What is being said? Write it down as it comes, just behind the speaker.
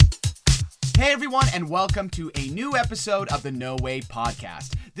Hey everyone, and welcome to a new episode of the No Way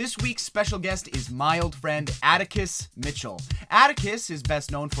Podcast. This week's special guest is my old friend Atticus Mitchell. Atticus is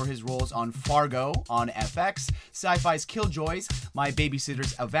best known for his roles on Fargo on FX, Sci-Fi's Killjoys, My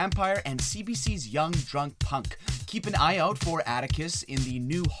Babysitter's a Vampire, and CBC's Young Drunk Punk. Keep an eye out for Atticus in the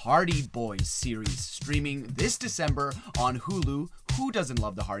new Hardy Boys series, streaming this December on Hulu. Who doesn't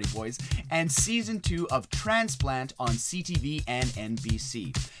love the Hardy Boys? And season 2 of Transplant on CTV and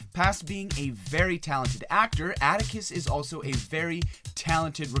NBC. Past being a very talented actor, Atticus is also a very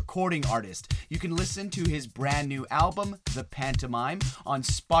talented recording artist. You can listen to his brand new album, The Pantomime, on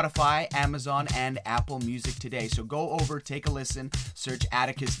Spotify, Amazon, and Apple Music today. So go over, take a listen, search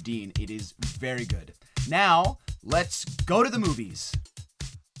Atticus Dean. It is very good. Now, let's go to the movies.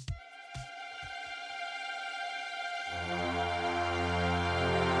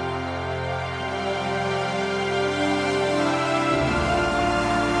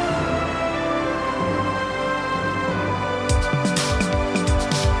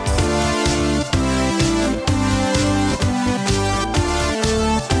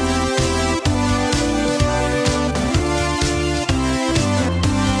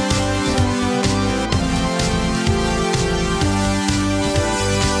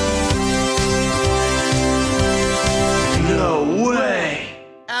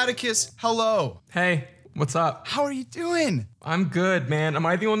 Atticus, hello. Hey, what's up? How are you doing? I'm good, man. Am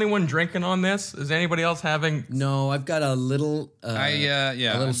I the only one drinking on this? Is anybody else having? No, I've got a little, a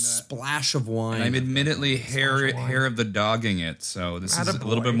little splash of wine. I'm admittedly hair of the dogging it, so this is a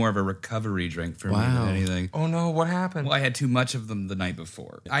little bit more of a recovery drink for me than anything. Oh no, what happened? Well, I had too much of them the night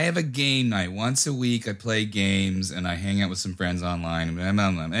before. I have a game night once a week. I play games and I hang out with some friends online.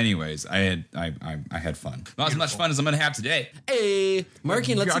 Anyways, I had fun. Not as much fun as I'm gonna have today. Hey,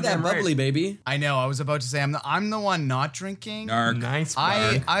 Marky, let's see that bubbly, baby. I know. I was about to say I'm the one not drinking. Narc. Nice.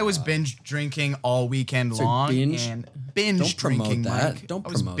 I was binge drinking all weekend long. Binge? And binge Don't promote drinking, that. Mike. Don't I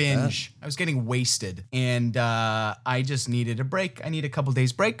was promote binge. I was getting wasted, and I just needed a break. I need a couple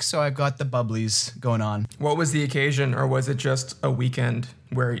days break, so I've got the bubblies going on. What was the occasion, or was it just a weekend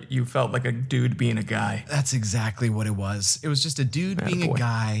where you felt like a dude being a guy? That's exactly what it was. It was just a dude being a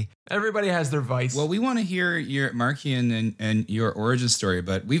guy. Everybody has their vice. Well, we want to hear your Markian and your origin story,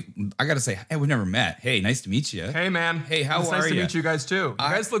 but I got to say, hey, we've never met. Hey, nice to meet you. Hey, man. Hey, how it's are nice to you? meet you guys too. You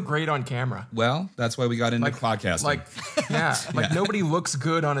guys look great on camera. Well, that's why we got into podcasting. Nobody looks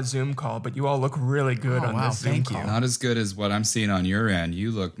good on a Zoom call, but you all look really good on this Zoom call. Not as good as what I'm seeing on your end.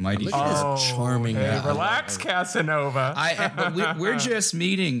 You look mighty. Look at his charming. Hey, relax, Casanova. But we're just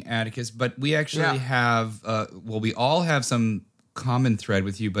meeting, Atticus, but we actually have, we all have some common thread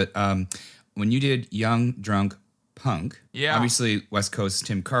with you, but when you did Young Drunk Punk, obviously West Coast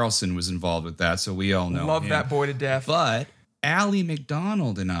Tim Carlson was involved with that, so we all know Love him. that boy to death. But Allie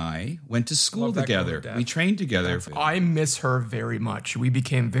McDonald and I went to school together. We trained together. I miss her very much. We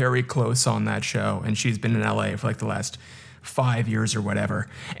became very close on that show, and she's been in LA for like the last 5 years or whatever.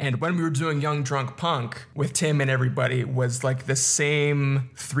 And when we were doing Young Drunk Punk with Tim and everybody was like the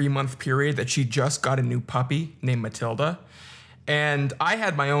same 3-month period that she just got a new puppy named Matilda. And I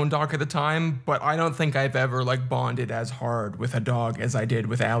had my own dog at the time, but I don't think I've ever like bonded as hard with a dog as I did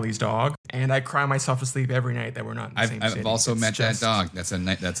with Allie's dog. And I cry myself to sleep every night that we're not in the same city. I've also met that dog. That's a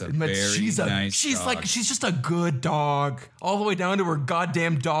very nice dog. She's just a good dog, all the way down to her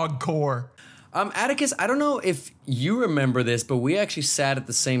goddamn dog core. Atticus, I don't know if you remember this, but we actually sat at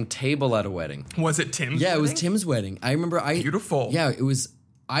the same table at a wedding. Was it Tim's wedding? Yeah, it was Tim's wedding. I remember Beautiful. Yeah, it was.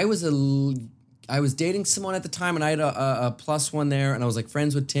 I was dating someone at the time, and I had a plus one there, and I was like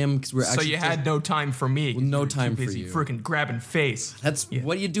friends with Tim because we're actually. So you had no time for me. Well, no time for busy you. Freaking grabbing face. That's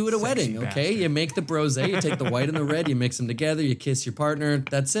what you do at a wedding, okay? bastard. You make the brosé, you take the white and the red, you mix them together, you kiss your partner.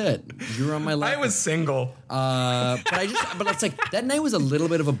 That's it. You're on my left. I was single. But it's like that night was a little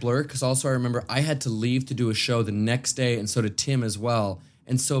bit of a blur because also I remember I had to leave to do a show the next day, and so did Tim as well.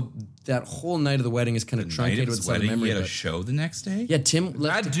 And so that whole night of the wedding is kind of truncated with some memory. You had a show the next day? Yeah, Tim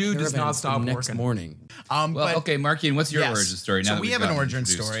left. That dude does not stop the next working. morning. Okay, Markian, what's your origin story? Now So we have an origin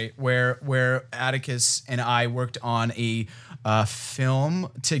story where Atticus and I worked on a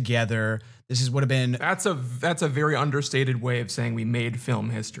film together. This would have been That's a very understated way of saying we made film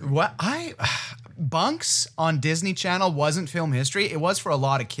history. Bunks on Disney Channel wasn't film history. It was for a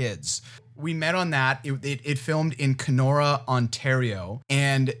lot of kids. We met on that. It filmed in Kenora, Ontario,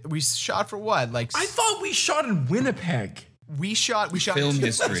 and we shot for what? Like I thought we shot in Winnipeg. We shot film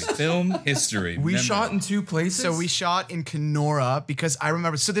history. Film history. We shot in 2 places. So we shot in Kenora because I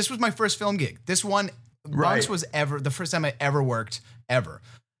remember. So this was my first film gig. This one, Bunks was the first time I ever worked ever.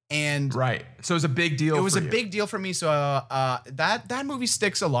 And right. So it was a big deal. It was a big deal for me. So that movie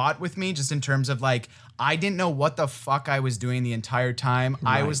sticks a lot with me, just in terms of like, I didn't know what the fuck I was doing the entire time.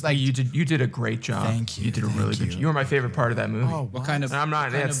 Right. I was like, you did a great job. Thank you. You did a really good job. You were my favorite part of that movie. Oh, what kind of? I'm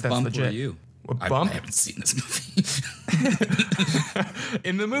not. That's bump legit. were you? What bump? I haven't seen this movie.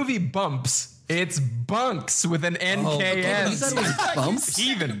 In the movie Bumps, it's Bunks with an NKS. You thought it was Bumps?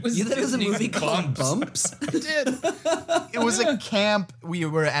 Even. You thought it was a movie called Bumps? I did. It was a camp. We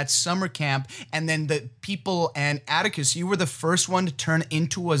were at summer camp, and then the people and Atticus, you were the first one to turn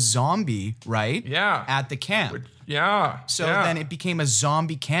into a zombie, right? Yeah. At the camp. Yeah. So then it became a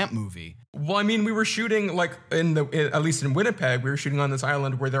zombie camp movie. Well, I mean, we were shooting like at least in Winnipeg, we were shooting on this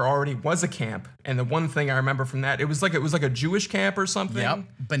island where there already was a camp. And the one thing I remember from that, it was like a Jewish camp or something. Yep.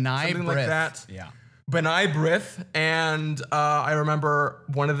 B'nai something B'rith. like that. Yeah. B'nai B'rith. And I remember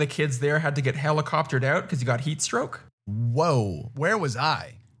one of the kids there had to get helicoptered out because he got heat stroke. Whoa. Where was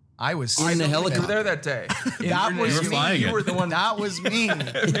I? I was in the helicopter. You were there that day. That was me. You were the one. That was me.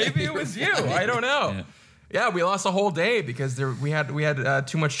 Maybe it was you. I don't know. Yeah, we lost a whole day because we had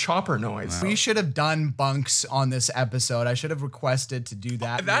too much chopper noise. Wow. We should have done bunks on this episode. I should have requested to do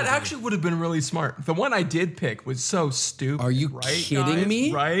that. That actually would have been really smart. The one I did pick was so stupid. Are you kidding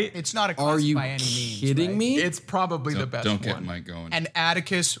me? Right? It's not a classic by any means. Kidding me? It's probably the best one. Don't get Mike going. And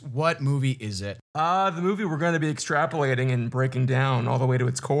Atticus, what movie is it? The movie we're going to be extrapolating and breaking down all the way to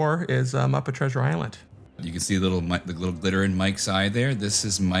its core is Muppet Treasure Island. You can see the little glitter in Mike's eye there. This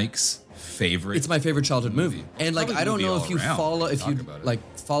is Mike's favorite. It's my favorite childhood movie. And like, I don't know if you follow the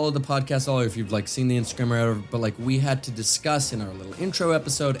podcast all, or if you've like seen the Instagram or whatever, but like we had to discuss in our little intro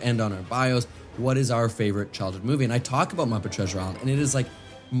episode and on our bios, what is our favorite childhood movie? And I talk about Muppet Treasure Island, and it is like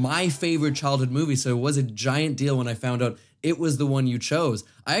my favorite childhood movie. So it was a giant deal when I found out it was the one you chose.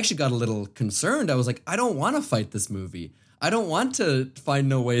 I actually got a little concerned. I was like, I don't want to fight this movie. I don't want to find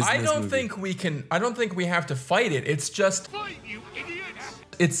no ways. I don't think we can. I don't think we have to fight it. It's just. Fight, you idiots!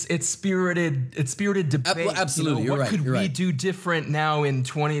 It's spirited. It's spirited debate. Well, absolutely, what you're right. could we do different now in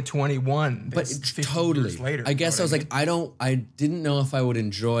 2021? But totally. Years later, I guess I was like, I didn't know if I would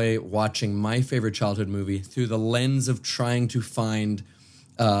enjoy watching my favorite childhood movie through the lens of trying to find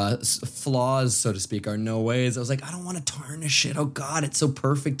flaws, so to speak, or no ways. I was like, I don't want to tarnish it. Oh God, it's so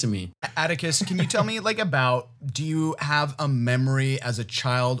perfect to me. Atticus, can you tell me do you have a memory as a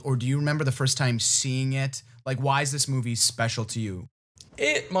child, or do you remember the first time seeing it? Like, why is this movie special to you?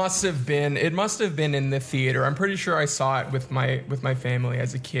 It must have been in the theater. I'm pretty sure I saw it with my family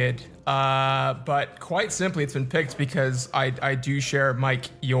as a kid. But quite simply, it's been picked because I do share, Mike,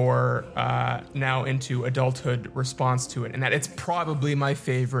 your now into adulthood response to it, and that it's probably my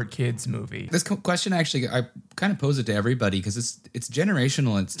favorite kids movie. This question actually, I kind of pose it to everybody because it's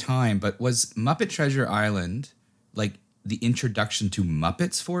generational in its time. But was Muppet Treasure Island like the introduction to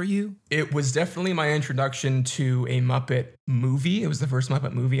Muppets for you? It was definitely my introduction to a Muppet movie. It was the first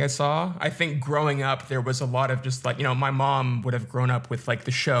Muppet movie I saw. I think growing up, there was a lot of just like, my mom would have grown up with like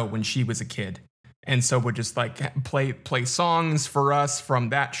the show when she was a kid. And so would just like play songs for us from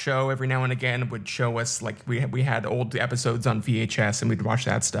that show every now and again, would show us like we had old episodes on VHS and we'd watch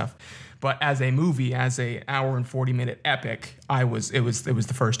that stuff. But as a movie, as a hour and 40-minute epic, it was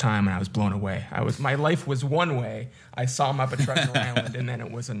the first time and I was blown away. My life was one way. I saw Muppet Treasure Island and then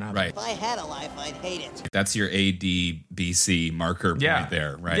it was another. Right. If I had a life, I'd hate it. That's your ADBC marker point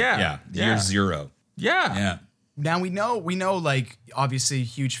there, right? Yeah. Year zero. Yeah. Now we know, like, obviously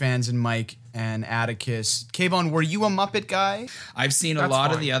huge fans in Mike and Atticus. Kayvon, were you a Muppet guy? I've seen a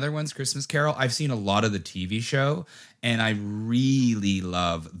lot of the other ones, Christmas Carol. I've seen a lot of the TV show, and I really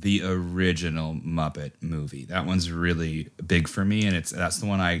love the original Muppet movie. That one's really big for me, and that's the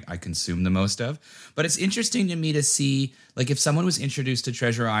one I consume the most of. But it's interesting to me to see, like, if someone was introduced to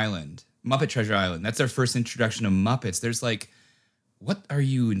Treasure Island, Muppet Treasure Island, that's their first introduction to Muppets. There's like, what do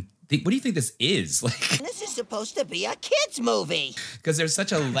you think this is? Like, this is supposed to be a kids movie. Because there's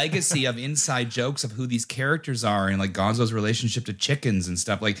such a legacy of inside jokes of who these characters are and like Gonzo's relationship to chickens and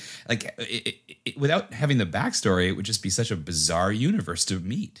stuff. Like without having the backstory, it would just be such a bizarre universe to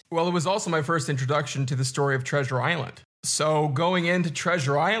meet. Well, it was also my first introduction to the story of Treasure Island. So going into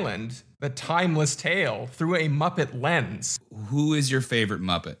Treasure Island, the timeless tale through a Muppet lens. Who is your favorite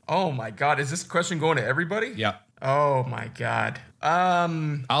Muppet? Oh my God, is this question going to everybody? Yeah. Oh my God.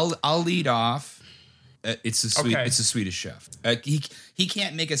 I'll lead off. It's a Swedish Chef. He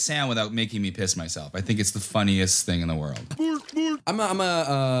can't make a sound without making me piss myself. I think it's the funniest thing in the world. I'm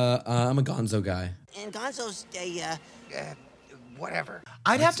a Gonzo guy. And Gonzo's whatever.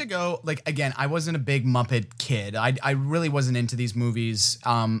 I'd have to go, like, again, I wasn't a big Muppet kid. I really wasn't into these movies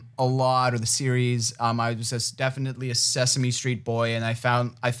a lot, or the series. I was just definitely a Sesame Street boy, and I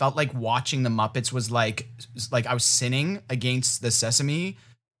felt like watching the Muppets was like I was sinning against the Sesame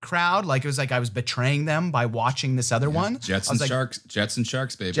crowd. Like, it was like I was betraying them by watching this other one. Jets and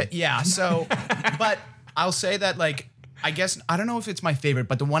Sharks, baby. So, but I'll say that, like, I guess, I don't know if it's my favorite,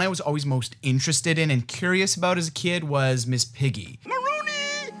 but the one I was always most interested in and curious about as a kid was Miss Piggy.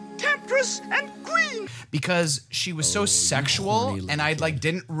 Maroney, Temptress, and Queen. Because she was so sexual, and I like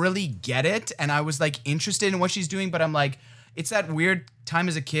didn't really get it, and I was like interested in what she's doing, but I'm like, it's that weird time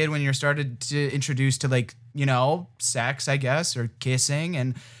as a kid when you're started to introduce to, like, you know, sex, I guess, or kissing,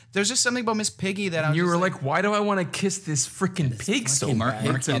 and there's just something about Miss Piggy that I'm. You were like, why do I want to kiss this freaking pig so much?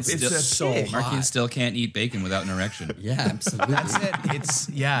 Markian still can't eat bacon without an erection. Yeah, absolutely. That's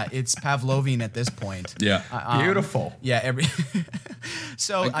it. It's Pavlovian at this point. Yeah, beautiful. Yeah,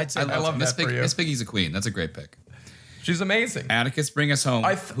 So I'd say I love Miss Piggy. Miss Piggy's a queen. That's a great pick. She's amazing. Atticus, bring us home.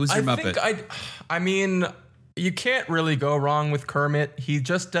 Who's your Muppet? I mean, you can't really go wrong with Kermit. He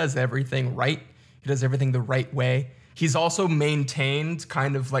just does everything right. He does everything the right way. He's also maintained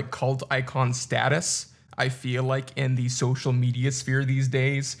kind of like cult icon status, I feel like, in the social media sphere these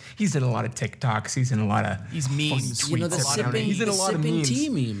days. He's in a lot of TikToks. He's in a lot of memes. You know, he's in a lot of memes. Tea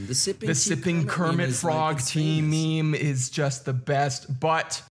meme. The sipping Kermit Frog tea meme is just the best.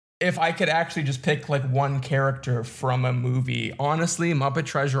 But if I could actually just pick like one character from a movie, honestly, Muppet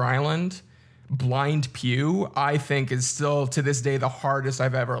Treasure Island, Blind Pew, I think, is still to this day the hardest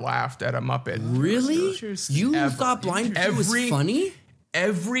I've ever laughed at a Muppet. Really? You thought Blind Pew was funny?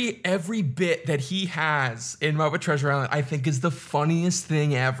 Every bit that he has in Muppet Treasure Island, I think, is the funniest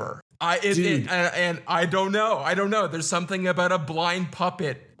thing ever. And I don't know. There's something about a blind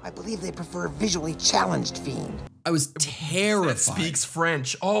puppet. I believe they prefer a visually challenged fiend. I was terrified. That speaks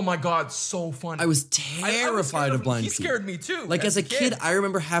French. Oh my God, so funny. I was terrified of Blind Pew. He scared me too. Like, as a kid, I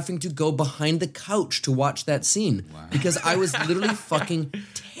remember having to go behind the couch to watch that scene because I was literally fucking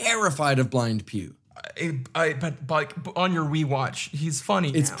terrified of Blind Pew. But on your rewatch, he's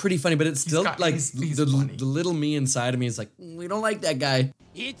funny. It's pretty funny, but it's still the little me inside of me is like, we don't like that guy.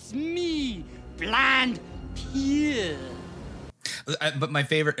 It's me, Blind Pew. But my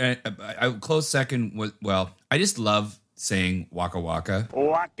favorite, close second was, I just love saying Waka Waka.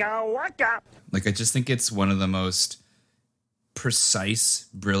 Waka Waka. Like, I just think it's one of the most precise,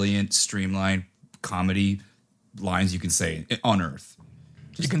 brilliant, streamlined comedy lines you can say on Earth.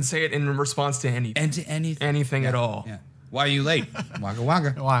 You can say it in response to anything. And to anything. Anything at all. Yeah. Why are you late? Waka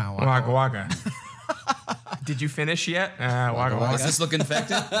Waka. Waka Waka. Did you finish yet? Waka Waka. Does this look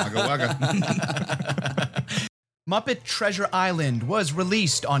infected? Waka Waka. Muppet Treasure Island was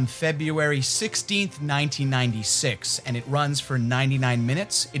released on February 16th, 1996, and it runs for 99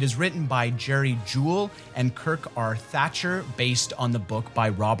 minutes. It is written by Jerry Jewell and Kirk R. Thatcher, based on the book by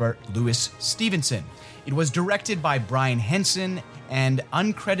Robert Louis Stevenson. It was directed by Brian Henson and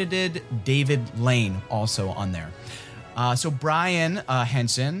uncredited David Lane also on there. So Brian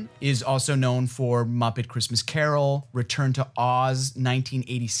Henson is also known for Muppet Christmas Carol, Return to Oz,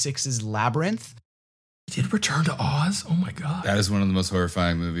 1986's Labyrinth. He did Return to Oz? Oh my God. That is one of the most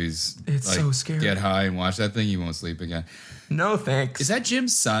horrifying movies. It's so scary. Get high and watch that thing, you won't sleep again. No thanks. Is that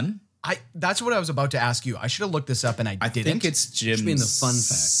Jim's son? That's what I was about to ask you. I should have looked this up and I didn't. I think it's Jim's being the fun fact.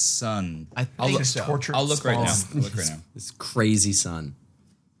 Son. I think so. I'll look right now. This crazy son.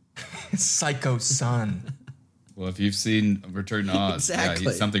 Psycho son. Well, if you've seen Return to Oz, exactly.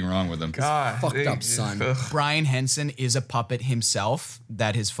 He's something wrong with him. God, fucked up son. Brian Henson is a puppet himself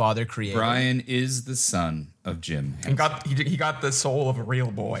that his father created. Brian is the son of Jim Henson. He got the soul of a real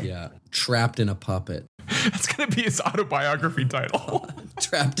boy. Yeah. Trapped in a puppet. That's going to be his autobiography title.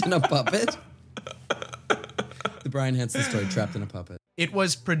 Trapped in a puppet? The Brian Henson story, Trapped in a Puppet. It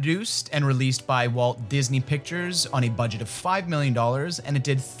was produced and released by Walt Disney Pictures on a budget of $5 million, and it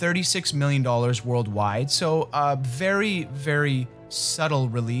did $36 million worldwide. So a very, very subtle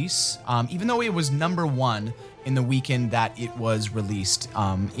release, even though it was number one in the weekend that it was released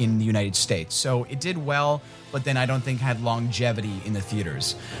in the United States. So it did well, but then I don't think had longevity in the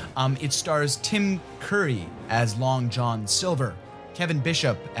theaters. It stars Tim Curry as Long John Silver, Kevin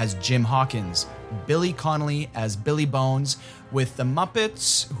Bishop as Jim Hawkins, Billy Connolly as Billy Bones, with the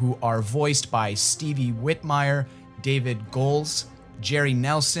Muppets, who are voiced by Stevie Whitmire, David Goelz, Jerry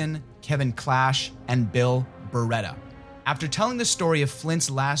Nelson, Kevin Clash, and Bill Beretta. After telling the story of Flint's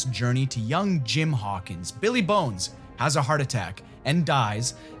last journey to young Jim Hawkins, Billy Bones has a heart attack and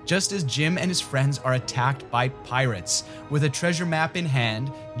dies, just as Jim and his friends are attacked by pirates. With a treasure map in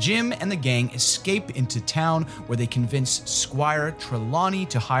hand, Jim and the gang escape into town where they convince Squire Trelawney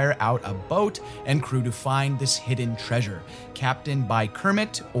to hire out a boat and crew to find this hidden treasure. Captained by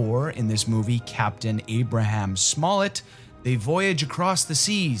Kermit, or in this movie, Captain Abraham Smollett, they voyage across the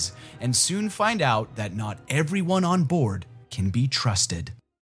seas and soon find out that not everyone on board can be trusted.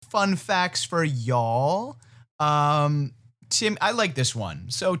 Fun facts for y'all. Tim, I like this one.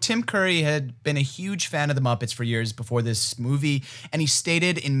 So Tim Curry had been a huge fan of the Muppets for years before this movie, and he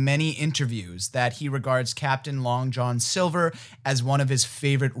stated in many interviews that he regards Captain Long John Silver as one of his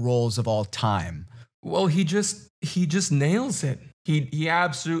favorite roles of all time. Well, he just nails it. He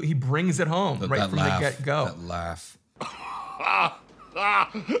absolutely brings it home from the get-go. That laugh.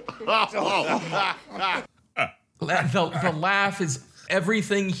 The laugh is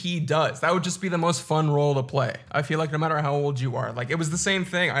everything he does. That would just be the most fun role to play. I feel like no matter how old you are, like it was the same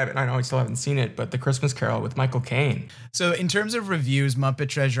thing. I know I still haven't seen it, but The Christmas Carol with Michael Caine. So in terms of reviews, Muppet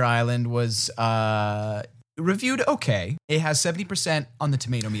Treasure Island was reviewed okay. It has 70% on the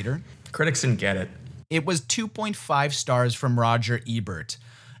tomato meter. Critics didn't get it. It was 2.5 stars from Roger Ebert.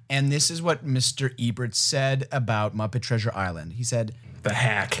 And this is what Mr. Ebert said about Muppet Treasure Island. He said, "The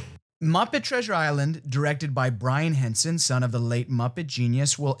hack. Muppet Treasure Island, directed by Brian Henson, son of the late Muppet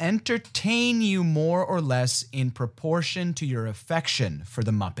genius, will entertain you more or less in proportion to your affection for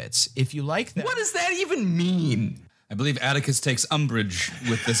the Muppets. If you like them..." What does that even mean? I believe Atticus takes umbrage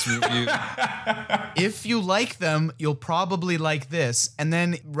with this review. "If you like them, you'll probably like this." And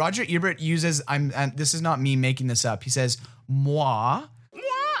then Roger Ebert uses, and this is not me making this up, he says, "Moi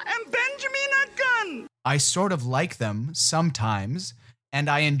am Benjamin Gunn. I sort of like them sometimes. And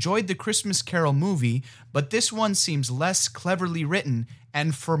I enjoyed the Christmas Carol movie, but this one seems less cleverly written,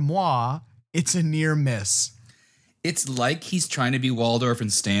 and for moi, it's a near miss." It's like he's trying to be Waldorf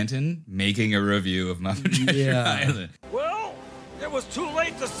and Stanton making a review of Muppet Treasure Island. Well, it was too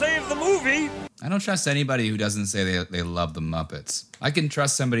late to save the movie. I don't trust anybody who doesn't say they love the Muppets. I can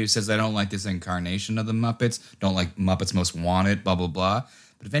trust somebody who says I don't like this incarnation of the Muppets, don't like Muppets Most Wanted, blah, blah, blah.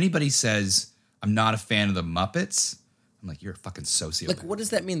 But if anybody says I'm not a fan of the Muppets, I'm like, you're a fucking sociopath. Like, what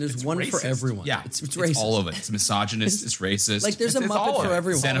does that mean? There's one racist. for everyone. Yeah, it's racist. It's all of it. It's misogynist. It's racist. Like, there's a Muppet for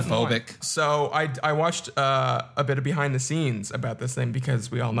everyone. Xenophobic. So I watched a bit of behind the scenes about this thing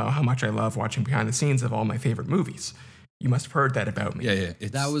because we all know how much I love watching behind the scenes of all my favorite movies. You must have heard that about me. Yeah.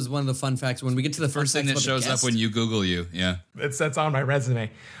 That was one of the fun facts. When we get to the first thing that shows up when you Google you. Yeah. That's on my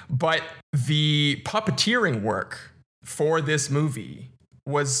resume. But the puppeteering work for this movie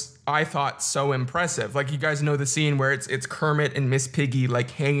was, I thought, so impressive. Like, you guys know the scene where it's Kermit and Miss Piggy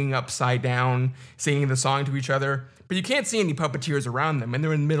like hanging upside down, singing the song to each other, but you can't see any puppeteers around them, and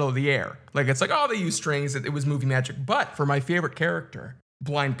they're in the middle of the air. Like, it's like, oh, they use strings, it was movie magic. But for my favorite character,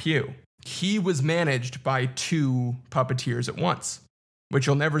 Blind Pew, he was managed by 2 puppeteers at once, which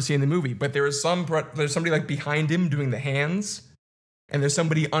you'll never see in the movie. But there's somebody like behind him doing the hands, and there's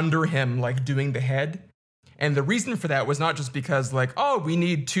somebody under him like doing the head. And the reason for that was not just because, like, oh, we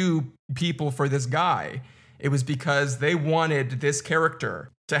need 2 people for this guy. It was because they wanted this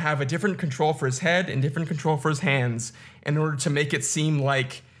character to have a different control for his head and different control for his hands in order to make it seem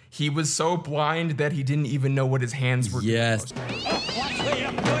like he was so blind that he didn't even know what his hands were doing. Yes. Watch where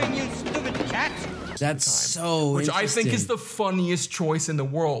you're going, you stupid cat. That's so Which I think is the funniest choice in the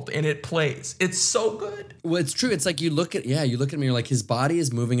world, and it plays. It's so good. Well, it's true. It's like you look at me, you're like, his body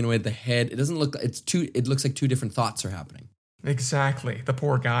is moving in a way, the head, it looks like 2 different thoughts are happening. Exactly. The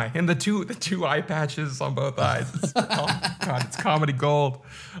poor guy. And the two eye patches on both eyes. Oh, God, it's comedy gold.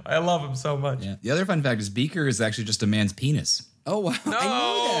 I love him so much. Yeah. The other fun fact is Beaker is actually just a man's penis. Oh, wow.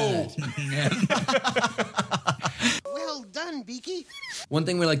 No! I knew that. Well done, Beaky. One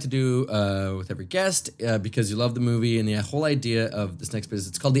thing we like to do with every guest, because you love the movie, and the whole idea of this next bit is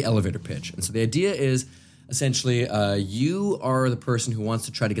it's called the elevator pitch. And so the idea is essentially you are the person who wants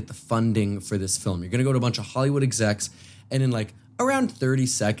to try to get the funding for this film. You're going to go to a bunch of Hollywood execs, and in like around 30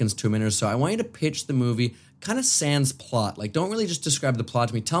 seconds to a minute or so, I want you to pitch the movie kind of sans plot. Like, don't really just describe the plot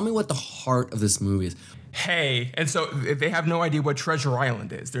to me. Tell me what the heart of this movie is. Hey, and so they have no idea what Treasure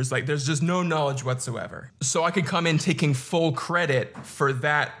Island is. There's just no knowledge whatsoever. So I could come in taking full credit for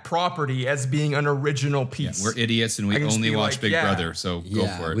that property as being an original piece. Yeah, we're idiots and we only watch Big Brother, so go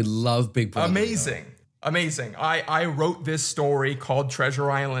for it. We love Big Brother. Amazing. I wrote this story called Treasure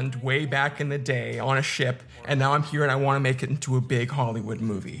Island way back in the day on a ship, and now I'm here and I want to make it into a big Hollywood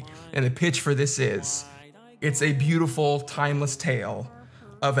movie. And the pitch for this is, it's a beautiful, timeless tale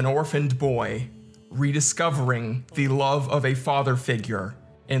of an orphaned boy rediscovering the love of a father figure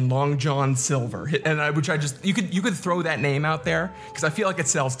and Long John Silver, you could throw that name out there because I feel like it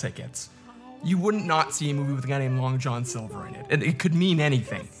sells tickets. You wouldn't not see a movie with a guy named Long John Silver in it, and it could mean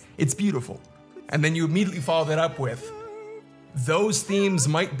anything. It's beautiful. And then you immediately follow that up with, those themes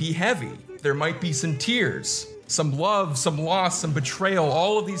might be heavy. There might be some tears, some love, some loss, some betrayal,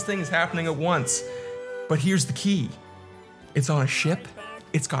 all of these things happening at once. But here's the key. It's on a ship.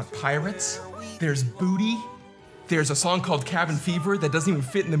 It's got pirates. There's booty. There's a song called Cabin Fever that doesn't even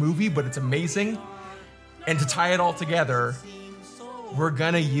fit in the movie, but it's amazing. And to tie it all together, we're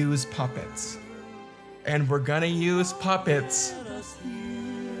gonna use puppets. And we're gonna use puppets,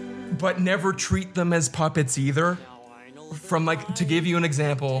 but never treat them as puppets either. To give you an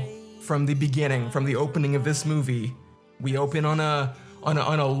example, from the beginning, from the opening of this movie, we open on a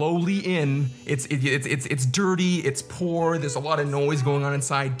lowly inn. It's dirty, it's poor, there's a lot of noise going on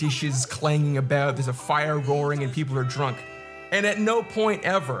inside, dishes clanging about, there's a fire roaring, and people are drunk. And at no point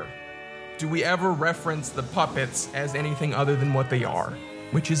ever do we ever reference the puppets as anything other than what they are,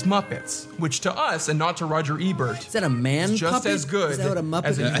 which is Muppets, which to us, and not to Roger Ebert, is that a man just puppet? as good. Is that what a Muppet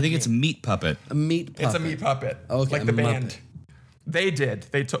is? I think it's a meat puppet. A meat puppet. It's a meat puppet. Okay, like the Muppet. band. They did.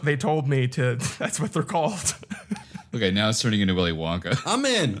 They told me to. That's what they're called. Okay, now it's turning into Willy Wonka. I'm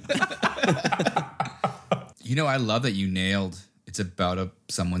in. I love that you nailed. It's about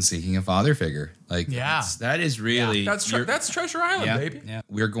someone seeking a father figure. That is really that's Treasure Island, baby. Yeah,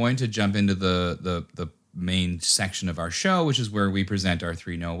 we're going to jump into the main section of our show, which is where we present our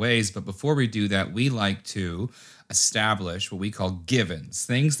 3 no ways. But before we do that, we like to establish what we call givens,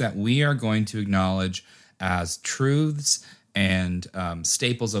 things that we are going to acknowledge as truths and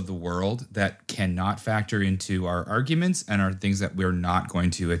staples of the world that cannot factor into our arguments and are things that we're not going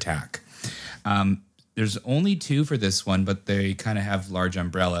to attack. There's only 2 for this one, but they kind of have large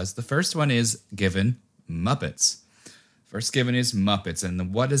umbrellas. The first one is given Muppets. First given is Muppets.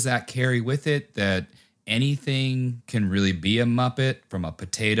 And what does that carry with it? That anything can really be a Muppet, from a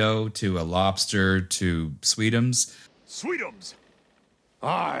potato to a lobster to Sweetums. Sweetums!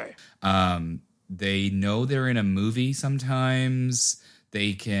 Aye. They know they're in a movie sometimes.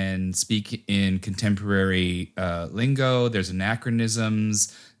 They can speak in contemporary lingo. There's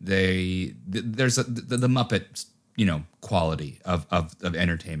anachronisms. There's the Muppet, quality of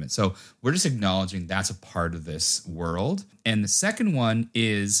entertainment. So we're just acknowledging that's a part of this world. And the second one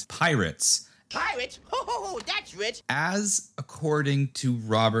is pirates. Pirates? Oh, that's rich. As according to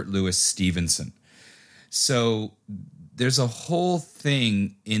Robert Louis Stevenson. So there's a whole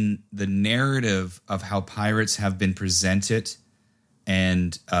thing in the narrative of how pirates have been presented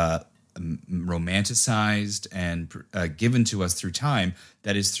and romanticized and given to us through time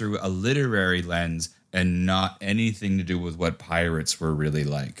that is through a literary lens and not anything to do with what pirates were really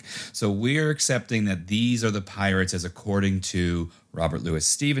like. So we're accepting that these are the pirates as according to Robert Louis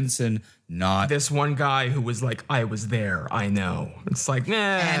Stevenson, not this one guy who was like, I was there, I know. It's like, nah.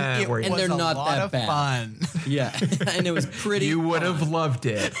 And they're not that bad. Fun. Yeah, and it was pretty. You would have loved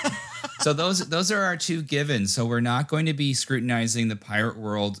it. So those are our 2 givens. So we're not going to be scrutinizing the pirate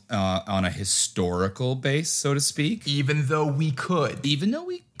world on a historical base, so to speak. Even though we could,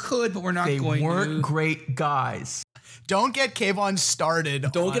 but we're not going to. They weren't great guys. Don't get Kayvon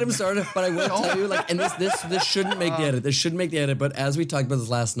started. Don't get him started. But I will tell you, and this shouldn't make the edit. This shouldn't make the edit. But as we talked about this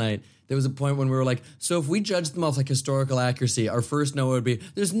last night, there was a point when we were like, so if we judged them off historical accuracy, our first no would be,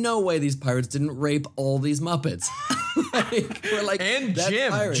 there's no way these pirates didn't rape all these Muppets. We're like, and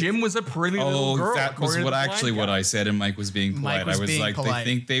Jim. Pirates. Jim was a pretty little girl. That was what I said, and Mike was being polite. I was like, polite.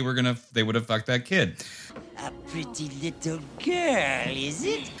 They think they would have fucked that kid. A pretty little girl, is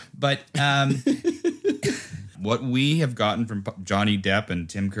it? But what we have gotten from Johnny Depp and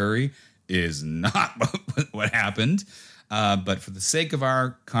Tim Curry is not what happened. But for the sake of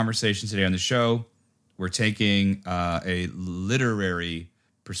our conversation today on the show, we're taking a literary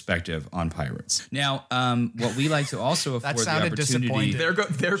perspective on pirates. Now, what we like to also afford the opportunity. There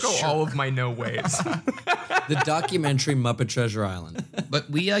go sure. All of my no ways. The documentary Muppet Treasure Island. But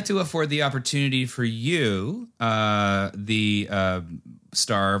we like to afford the opportunity for you, the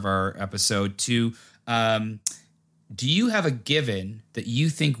star of our episode, to do you have a given that you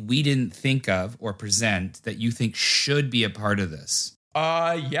think we didn't think of or present that you think should be a part of this?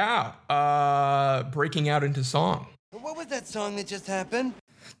 Yeah. Breaking out into song. What was that song that just happened?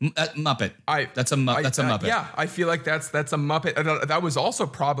 Muppet. That's a Muppet. Yeah, I feel like that's a Muppet. That was also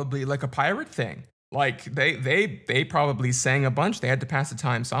probably like a pirate thing. Like they probably sang a bunch. They had to pass the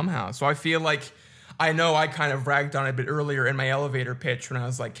time somehow. So I feel like I know I kind of ragged on it a bit earlier in my elevator pitch when I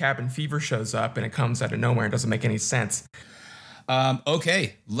was like, Cabin Fever shows up and it comes out of nowhere and doesn't make any sense.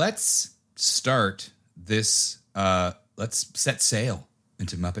 Okay, let's start this. Let's set sail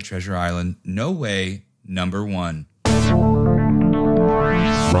into Muppet Treasure Island. No Way, number 1.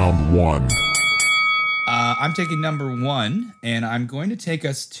 Round 1. I'm taking number 1, and I'm going to take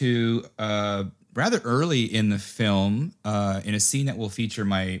us to rather early in the film, in a scene that will feature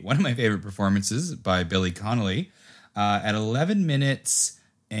one of my favorite performances by Billy Connolly, at 11 minutes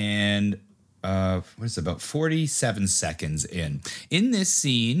and about 47 seconds in. In this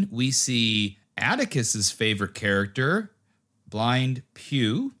scene, we see Atticus's favorite character, Blind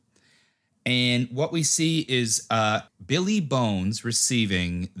Pew. And what we see is Billy Bones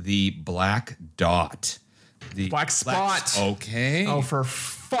receiving the black dot. The black spot. Okay. Oh, for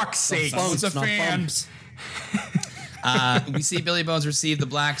fuck's sake. Bones of fans. We see Billy Bones receive the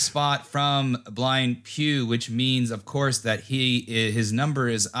black spot from Blind Pew, which means, of course, that his number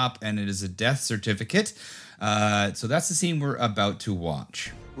is up and it is a death certificate. So that's the scene we're about to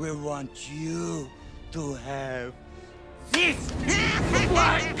watch. We want you to have this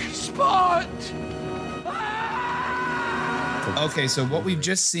black spot. Okay, so what we've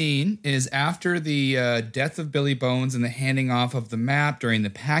just seen is after the death of Billy Bones and the handing off of the map during the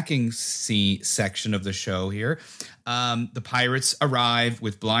packing section of the show here, the pirates arrive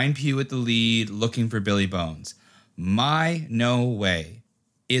with Blind Pew at the lead looking for Billy Bones. There's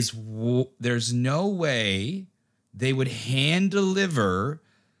no way they would hand deliver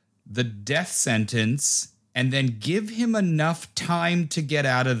the death sentence and then give him enough time to get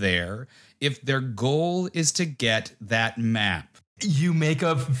out of there if their goal is to get that map. You make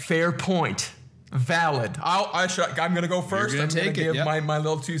a fair point. Valid. I'm going to go first. I'm going to give my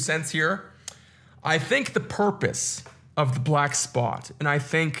little 2 cents here. I think the purpose of the black spot, and I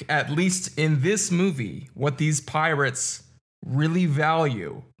think at least in this movie, what these pirates really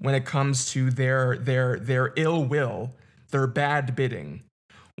value when it comes to their ill will, their bad bidding,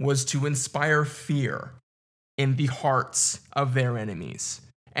 was to inspire fear in the hearts of their enemies.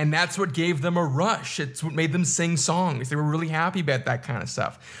 And that's what gave them a rush. It's what made them sing songs. They were really happy about that kind of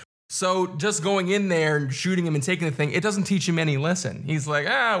stuff. So just going in there and shooting him and taking the thing, it doesn't teach him any lesson. He's like,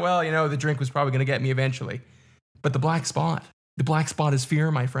 the drink was probably going to get me eventually. But the black spot is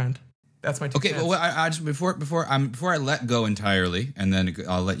fear, my friend. That's my 2 cents. Okay, well, I just before I let go entirely, and then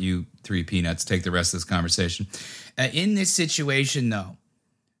I'll let you 3 peanuts take the rest of this conversation. In this situation, though,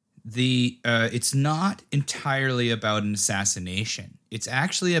 it's not entirely about an assassination. It's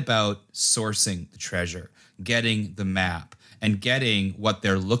actually about sourcing the treasure, getting the map, and getting what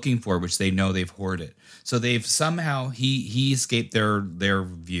they're looking for, which they know they've hoarded. So they've somehow he escaped their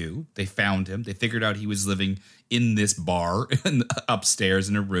view. They found him. They figured out he was living in this bar upstairs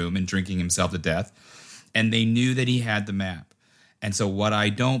in a room and drinking himself to death. And they knew that he had the map. And so what I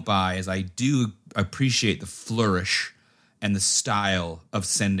don't buy is I do appreciate the flourish and the style of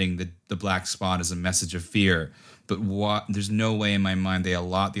sending the black spot as a message of fear. But there's no way in my mind they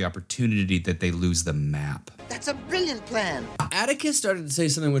allot the opportunity that they lose the map. That's a brilliant plan. Atticus started to say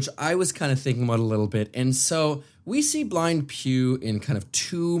something which I was kind of thinking about a little bit. And so we see Blind Pew in kind of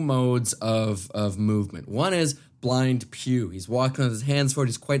 2 modes of movement. One is Blind Pew. He's walking with his hands forward.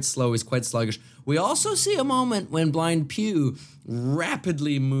 He's quite slow. He's quite sluggish. We also see a moment when Blind Pew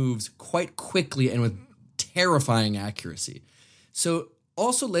rapidly moves quite quickly and with terrifying accuracy. So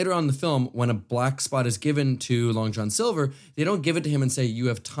also later on in the film, when a black spot is given to Long John Silver, they don't give it to him and say, you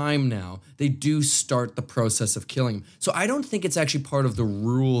have time now. They do start the process of killing him. So I don't think it's actually part of the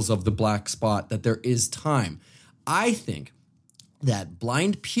rules of the black spot that there is time. I think that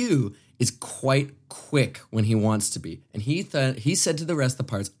Blind Pew is quite quick when he wants to be. And he said to the rest of the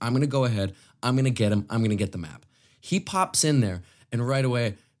parts, I'm going to go ahead. I'm going to get him. I'm going to get the map. He pops in there, and right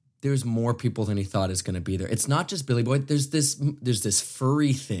away, there's more people than he thought is going to be there. It's not just Billy Boy. There's this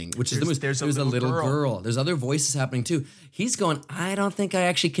furry thing, which there's a little girl. There's other voices happening too. He's going, I don't think I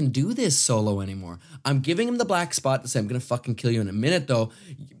actually can do this solo anymore. I'm giving him the black spot to say, I'm going to fucking kill you in a minute, though.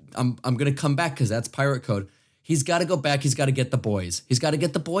 I'm going to come back because that's pirate code. He's got to go back. He's got to get the boys. He's got to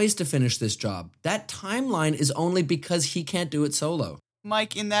get the boys to finish this job. That timeline is only because he can't do it solo.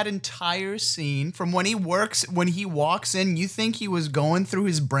 Mike, in that entire scene, from when he walks in, you think he was going through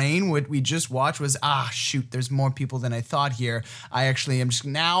his brain. What we just watched was, shoot, there's more people than I thought here. I'm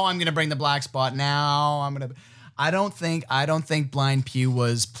going to bring the black spot. I don't think Blind Pew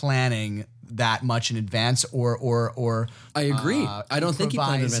was planning that much in advance or I agree. I don't think he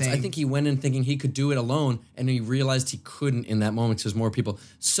planned in advance. I think he went in thinking he could do it alone, and he realized he couldn't in that moment because there's more people.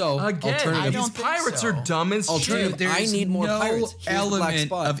 So again, these pirates are dumb as shit. I need more pirates. There's no element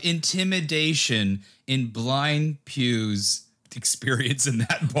of intimidation in Blind Pew's experience in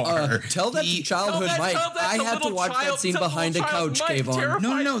that bar. Tell that to childhood Mike. I had to watch that scene behind a couch, Kayvon.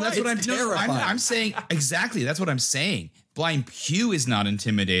 No, that's what I'm terrifying. I'm saying exactly. That's what I'm saying. Blind Pew is not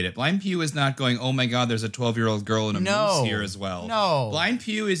intimidated. Blind Pew is not going, oh my God, there's a 12-year-old girl in a moose here as well. No. Blind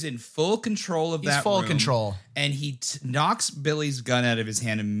Pew is in full control of that room. He's full control. And he knocks Billy's gun out of his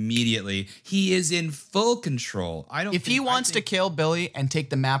hand immediately. He is in full control. If he wants to kill Billy and take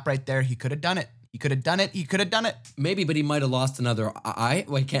the map right there, he could have done it. He could have done it. Maybe, but he might have lost another eye.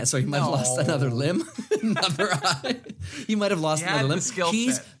 Well, he can't. So he might have lost another limb, another eye. He might have lost another limb.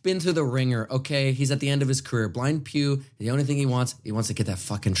 He's been through the ringer. Okay, he's at the end of his career. Blind Pew. The only thing he wants to get that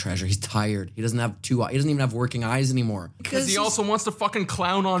fucking treasure. He's tired. He doesn't have 2 eyes. He doesn't even have working eyes anymore. Because he also wants to fucking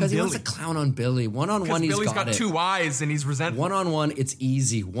clown on Billy. Because he wants to clown on Billy. 1-on-1, he's Billy's got 2 eyes and he's resentful. 1-on-1, it's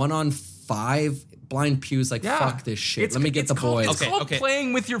easy. 1-on-5. Blind Pew's like, fuck this shit. Let me get the boys. It's called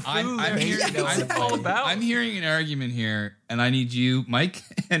playing with your food. I'm hearing an argument here, and I need you, Mike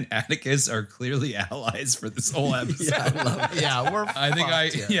and Atticus are clearly allies for this whole episode. I love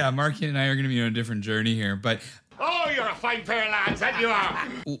it. Marky and I are going to be on a different journey here, but you're a fine pair of lads, that you are.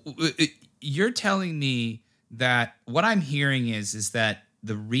 You're telling me that what I'm hearing is that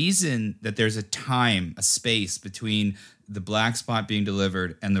the reason that there's a space between the black spot being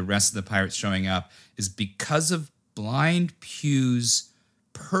delivered and the rest of the pirates showing up is because of Blind Pew's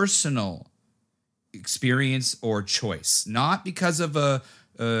personal experience or choice, not because of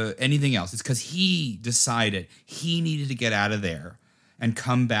anything else. It's because he decided he needed to get out of there and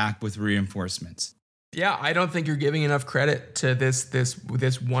come back with reinforcements. Yeah, I don't think you're giving enough credit to this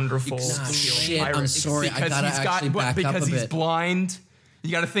wonderful pirate. I'm sorry, I gotta actually back up a bit. Because he's blind. You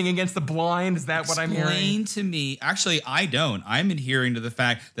got a thing against the blind? Is that what I'm hearing? Explain to me. Actually, I don't. I'm adhering to the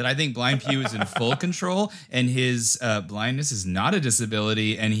fact that I think Blind Pew is in full control, and his blindness is not a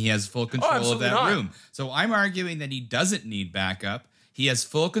disability, and he has full control of that room. So I'm arguing that he doesn't need backup. He has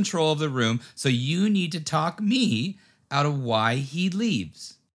full control of the room. So you need to talk me out of why he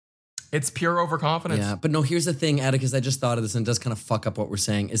leaves. It's pure overconfidence. Yeah, but no, here's the thing, Atticus, I just thought of this and it does kind of fuck up what we're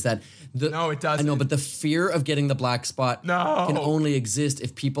saying, is that... No, it doesn't. I know, but the fear of getting the black spot can only exist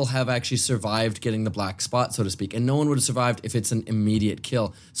if people have actually survived getting the black spot, so to speak, and no one would have survived if it's an immediate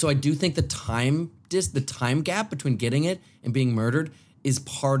kill. So I do think the time gap between getting it and being murdered is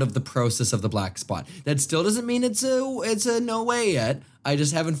part of the process of the black spot. That still doesn't mean it's a no way yet. I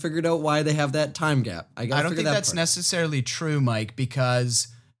just haven't figured out why they have that time gap. I don't think that's necessarily true, Mike, because...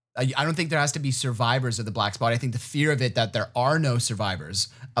 I don't think there has to be survivors of the black spot. I think the fear of it that there are no survivors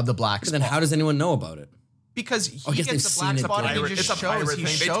of the black spot. Then how does anyone know about it? Because he gets the black spot and he just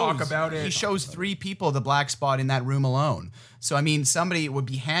shows. They talk about it. He shows 3 people the black spot in that room alone. So, I mean, somebody would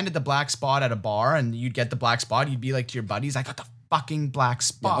be handed the black spot at a bar and you'd get the black spot. You'd be like to your buddies, I got the fucking black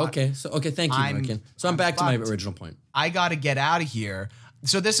spot. Yeah, okay, thank you, Markin. So I'm back to my original point. I got to get out of here.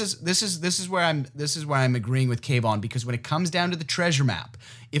 So this is where I'm agreeing with Kayvon, because when it comes down to the treasure map,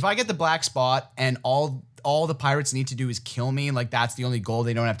 if I get the black spot and all the pirates need to do is kill me, like that's the only goal,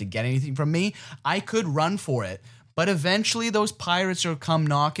 they don't have to get anything from me, I could run for it. But eventually those pirates will come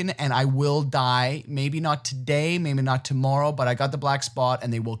knocking and I will die. Maybe not today, maybe not tomorrow, but I got the black spot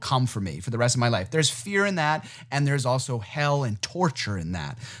and they will come for me for the rest of my life. There's fear in that, and there's also hell and torture in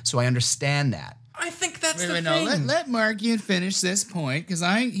that. So I understand that. I think that's the thing. No, let Markian finish this point, because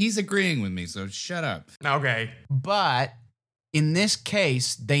he's agreeing with me, so shut up. Okay. But in this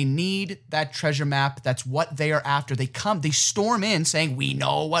case, they need that treasure map. That's what they are after. They storm in saying, we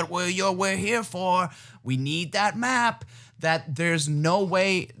know what we're here for. We need that map. That there's no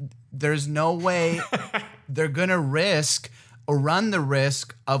way they're going to risk or run the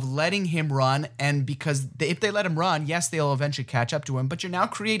risk of letting him run. And because if they let him run, yes, they'll eventually catch up to him. But you're now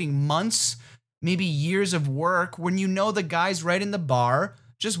creating months, maybe years of work when you know the guy's right in the bar.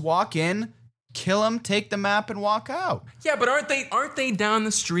 Just walk in, kill him, take the map, and walk out. Yeah, but aren't they down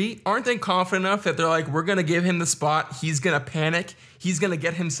the street? Aren't they confident enough that they're like, we're gonna give him the spot, he's gonna panic, he's gonna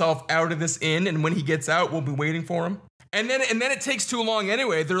get himself out of this inn, and when he gets out, we'll be waiting for him? And then it takes too long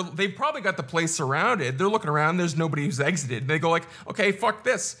anyway. They've probably got the place surrounded. They're looking around. There's nobody who's exited. They go like, okay, fuck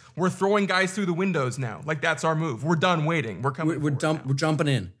this. We're throwing guys through the windows now. Like, that's our move. We're done waiting. We're coming. We're jumping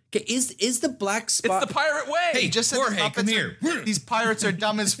in. Okay, is the black spot? It's the pirate way. Hey, just Jorge, come here. These pirates are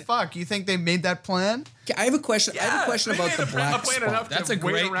dumb as fuck. You think they made that plan? Okay, I have a question. I have a question about the black spot. That's a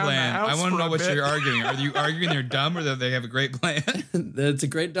great plan. I want to know what you're arguing. Are you arguing they're dumb or that they have a great plan? It's a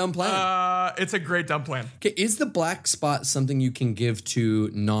great dumb plan. It's a great dumb plan. Okay, is the black spot something you can give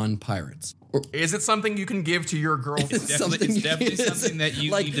to non-pirates? Or is it something you can give to your girlfriend? It's definitely something that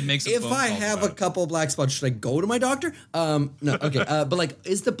you need to make some phone calls about. If I have a couple black spots, should I go to my doctor? No, okay. But like,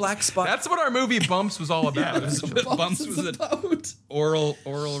 is the black spot... That's what our movie Bumps was all about. Bumps was about oral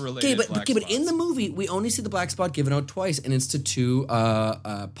related black spots. But in the movie, we only see the black spot given out twice, and it's to 2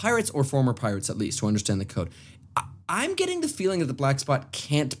 pirates or former pirates, at least, who understand the code. I'm getting the feeling that the black spot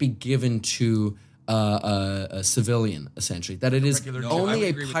can't be given to a civilian, essentially. That it is only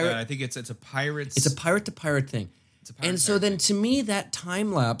a pirate. I think it's a pirate's. It's a pirate to pirate thing. And so then to me, that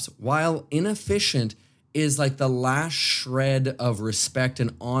time lapse, while inefficient, is like the last shred of respect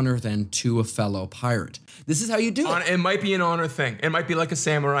and honor then to a fellow pirate. This is how you do it. It might be an honor thing. It might be like a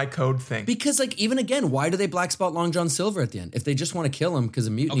samurai code thing. Because like even again, why do they black spot Long John Silver at the end? If they just want to kill him because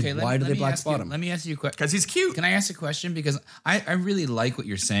of mutiny, why do they black spot him? Let me ask you a question. Because he's cute. Can I ask a question? Because I really like what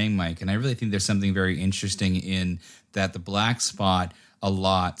you're saying, Mike, and I really think there's something very interesting in that the black spot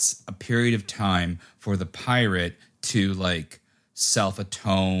allots a period of time for the pirate to like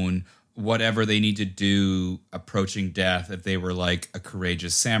self-atone, whatever they need to do approaching death if they were like a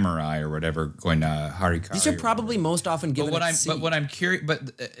courageous samurai or whatever going to Harikari. These are probably most often given at sea. But what I'm curious,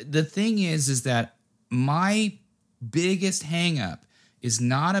 but the thing is that my biggest hang up is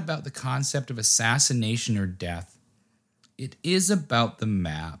not about the concept of assassination or death. It is about the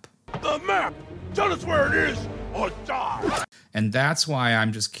map. The map! Tell us where it is or die! And that's why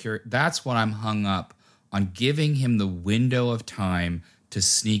I'm just curious. That's what I'm hung up on, giving him the window of time to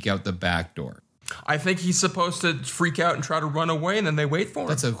sneak out the back door. I think he's supposed to freak out and try to run away, and then they wait for him.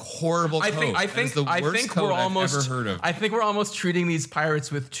 That's a horrible code. I think we're almost I've ever heard of. I think we're almost treating these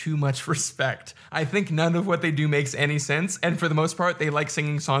pirates with too much respect. I think none of what they do makes any sense, and for the most part, they like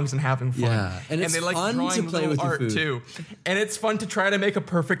singing songs and having fun. Yeah, and it's they like fun drawing to play with art your food too. And it's fun to try to make a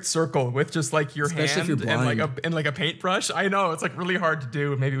perfect circle with just like your Especially hand if you're blind. and like a paintbrush. I know it's like really hard to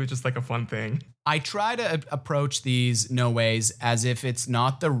do. Maybe it was just like a fun thing. I try to approach these no ways as if it's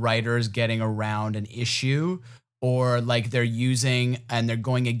not the writers getting around an issue, or like they're using and they're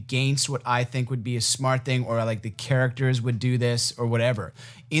going against what I think would be a smart thing, or like the characters would do this or whatever.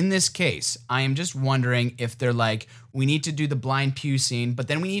 In this case, I am just wondering if they're like, we need to do the blind pew scene, but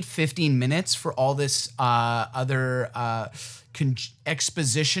then we need 15 minutes for all this other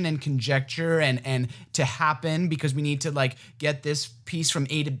exposition and conjecture and to happen, because we need to like get this piece from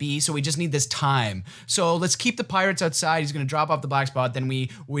A to B, so we just need this time. So let's keep the pirates outside. He's going to drop off the black spot. Then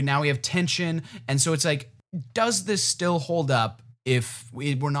we now have tension, and so it's like, does this still hold up if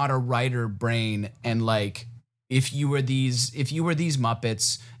we're not a writer brain? And like, if you were these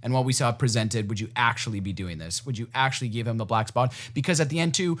Muppets and what we saw presented, would you actually be doing this? Would you actually give him the black spot? Because at the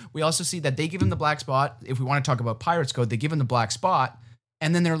end too, we also see that they give him the black spot. If we want to talk about Pirates Code, they give him the black spot,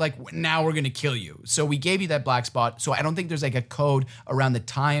 and then they're like, now we're going to kill you. So we gave you that black spot. So I don't think there's like a code around the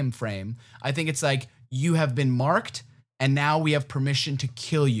time frame. I think it's like, you have been marked, and now we have permission to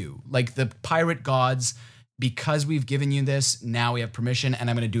kill you. Like the pirate gods, because we've given you this, now we have permission, and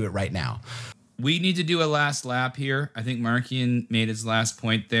I'm going to do it right now. We need to do a last lap here. I think Markian made his last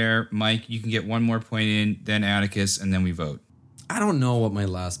point there. Mike, you can get one more point in, then Atticus, and then we vote. I don't know what my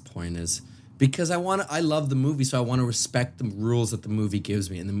last point is, because I love the movie, so I want to respect the rules that the movie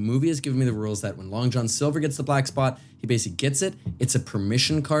gives me. And the movie has given me the rules that when Long John Silver gets the black spot, he basically gets it. It's a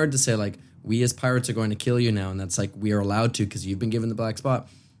permission card to say like, we as pirates are going to kill you now, and that's like, we are allowed to because you've been given the black spot.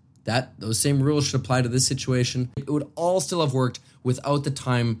 Those same rules should apply to this situation. It would all still have worked without the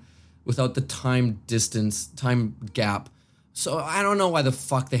time gap. So I don't know why the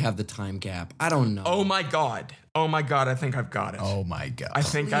fuck they have the time gap. I don't know. Oh my god, I think I've got it. Oh my god. I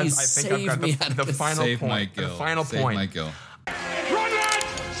think I've got the final Save point. Mike Gill. The final Save point. Mike Gill. Run, lads!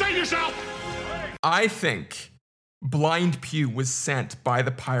 Save yourself! I think Blind Pew was sent by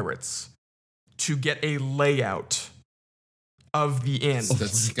the pirates to get a layout of the inn.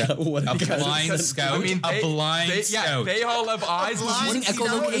 A blind scout. I mean, a blind scout. They all have eyes. Blind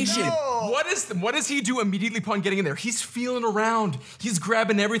echolocation. What does he do immediately upon getting in there? He's feeling around. He's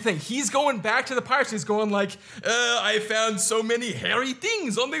grabbing everything. He's going back to the pirates. He's going like, I found so many hairy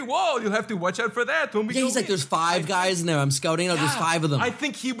things on the wall. You'll have to watch out for that when we go he's like, there's 5 guys in there. I'm scouting out. There's 5 of them. I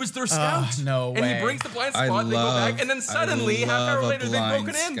think he was their scout. No and way. he brings the blind spot. They go back, and then suddenly, half hour later, they've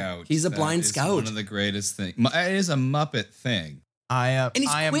broken in. He's a blind scout. One of the greatest things. It is a Muppet thing. And he's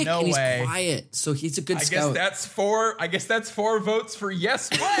quick no and he's way. quiet, so he's a good scout. I guess that's 4 votes for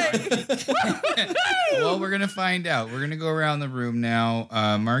yes way. Well, we're gonna find out. We're gonna go around the room now.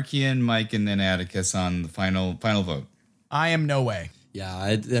 Markian, Mike, and then Atticus on the final vote. I am no way. Yeah,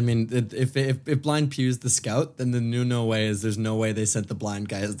 I mean, if Blind Pew's the scout, then the new no way is there's no way they sent the blind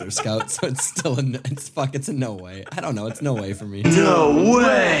guy as their scout. So it's still it's a no way. I don't know. It's no way for me. No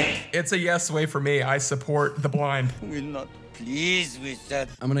way! It's a yes way for me. I support the blind. We're not pleased with that.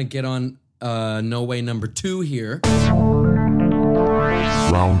 I'm gonna get on no way number 2 here.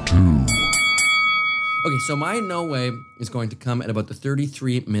 Round 2. Okay, so my no way is going to come at about the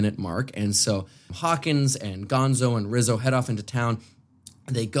 33-minute mark, and so Hawkins and Gonzo and Rizzo head off into town.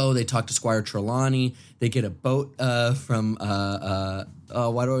 They go, they talk to Squire Trelawney. They get a boat from, why do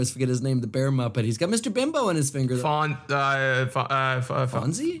I always forget his name? The Bear Muppet. He's got Mr. Bimbo in his finger. Fonzie?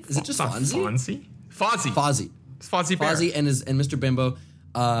 Is it just Fonzie? Fozzie. Fozzie Bear. Fozzie and Mr. Bimbo.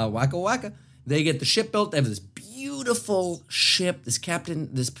 Waka Waka. They get the ship built. They have this beautiful ship, this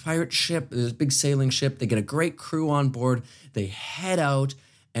pirate ship, this big sailing ship. They get a great crew on board. They head out.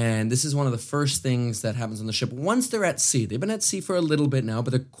 And this is one of the first things that happens on the ship once they're at sea. They've been at sea for a little bit now,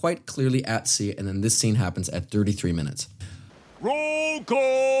 but they're quite clearly at sea. And then this scene happens at 33 minutes. Roll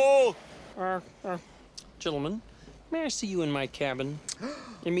call! Gentlemen, may I see you in my cabin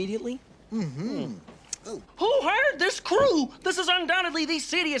immediately? Mm-hmm. Who hired this crew? This is undoubtedly the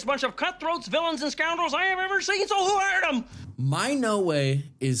seediest bunch of cutthroats, villains, and scoundrels I have ever seen, so who hired them? My no way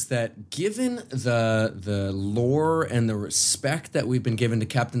is that given the lore and the respect that we've been given to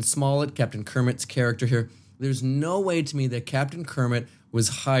Captain Smollett, Captain Kermit's character here, there's no way to me that Captain Kermit was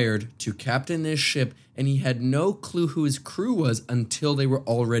hired to captain this ship and he had no clue who his crew was until they were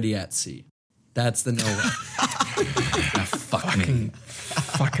already at sea. That's the no way.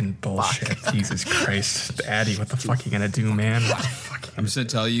 Fucking bullshit. Jesus Christ. Addy, what the fuck are you gonna do, man? I'm just gonna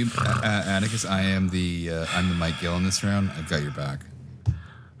tell you, Atticus, I'm the Mike Gill in this round. I've got your back.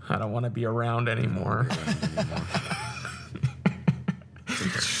 I don't want to be around anymore.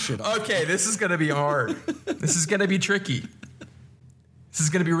 Okay, this is gonna be hard. This is gonna be tricky. This is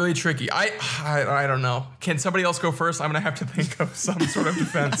going to be really tricky. I don't know. Can somebody else go first? I'm going to have to think of some sort of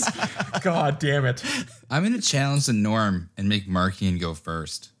defense. God damn it. I'm going to challenge the norm and make Markian go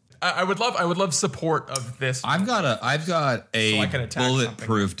first. I would love support of this. I've got a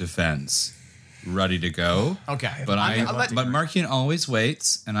bulletproof defense ready to go. Okay. But Markian always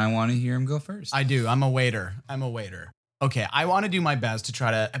waits, and I want to hear him go first. I do. I'm a waiter. Okay, I want to do my best to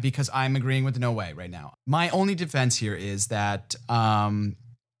try to, because I'm agreeing with no way right now. My only defense here is that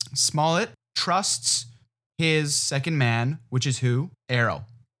Smollett trusts his second man, which is who? Arrow.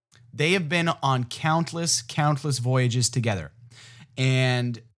 They have been on countless voyages together.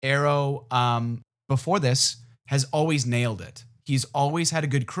 And Arrow, before this, has always nailed it. He's always had a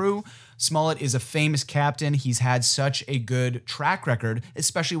good crew. Smollett is a famous captain. He's had such a good track record,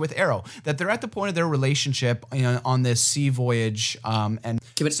 especially with Arrow, that they're at the point of their relationship on this sea voyage.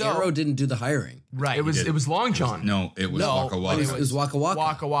 But Arrow didn't do the hiring. Right. It was Long John. It was Waka Waka. It was Waka Waka.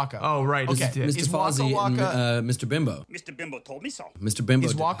 Waka Waka. Oh, right. Okay. Mr. Fozzie and Mr. Bimbo. Mr. Bimbo told me so. Mr. Bimbo.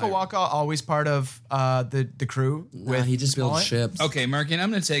 Is Waka Waka always part of the crew? Nah, he just builds ships. Okay, Markian, I'm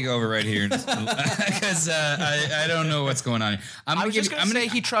going to take over right here because I don't know what's going on here. I'm going to say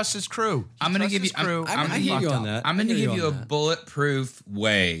he trusts his crew. I'm going to give you. I hear you on that. I'm going to give you a bulletproof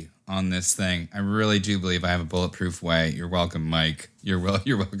way on this thing. I really do believe I have a bulletproof way. You're welcome, Mike. You're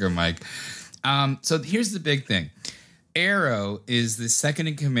welcome, Mike. So here's the big thing. Arrow is the second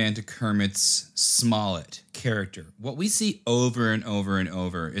in command to Kermit's Smollett character. What we see over and over and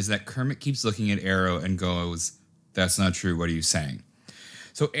over is that Kermit keeps looking at Arrow and goes, "That's not true. What are you saying?"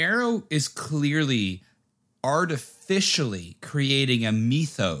 So Arrow is clearly artificially creating a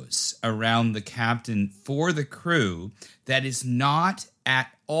mythos around the captain for the crew that is not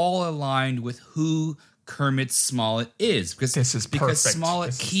at all aligned with who Kermit Smollett is, because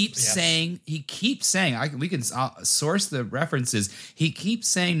Smollett keeps saying, we can source the references. He keeps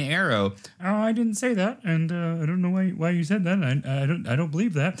saying to Arrow, "Oh, I didn't say that, and I don't know why you said that. I don't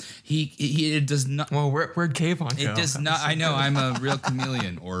believe that." It does not. Well, where'd Kayvon go? It does not. I know I'm a real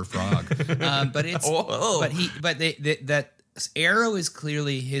chameleon or frog, but it's that Arrow is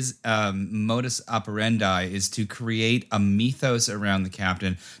clearly his modus operandi is to create a mythos around the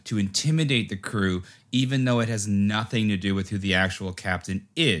captain to intimidate the crew, even though it has nothing to do with who the actual captain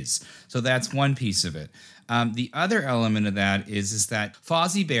is. So that's one piece of it. The other element of that is that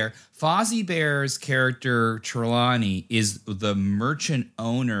Fozzie Bear's character Trelawney is the merchant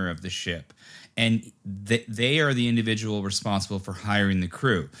owner of the ship. And they are the individual responsible for hiring the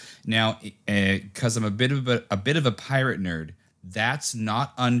crew. Now, because I'm a bit of a pirate nerd, that's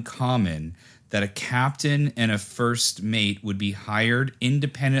not uncommon that a captain and a first mate would be hired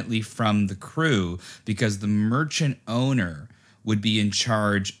independently from the crew, because the merchant owner would be in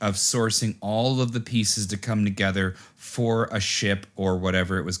charge of sourcing all of the pieces to come together for a ship or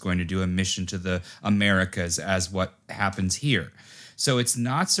whatever it was going to do, a mission to the Americas, as what happens here. So it's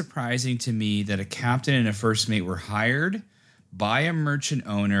not surprising to me that a captain and a first mate were hired by a merchant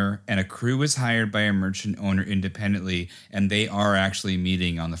owner and a crew was hired by a merchant owner independently, and they are actually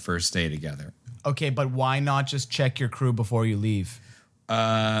meeting on the first day together. Okay, but why not just check your crew before you leave?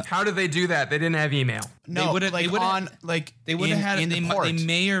 How did they do that? They didn't have email. No, they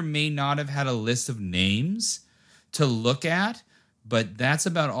may or may not have had a list of names to look at, but that's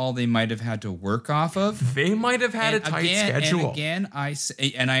about all they might have had to work off of. They might have had a tight schedule. And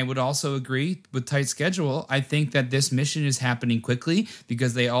again, I would also agree with tight schedule. I think that this mission is happening quickly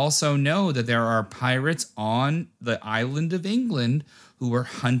because they also know that there are pirates on the island of England who are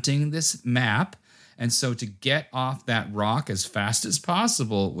hunting this map. And so to get off that rock as fast as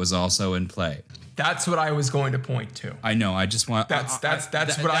possible was also in play. That's what I was going to point to. I know. I just want. That's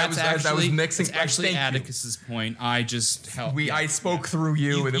what I was mixing. It's actually Atticus's point. I just helped. I spoke through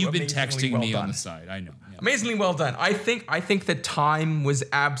you. You've been texting me on the side. I know. Yeah. Amazingly well done. I think that time was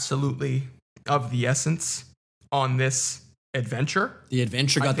absolutely of the essence on this adventure. The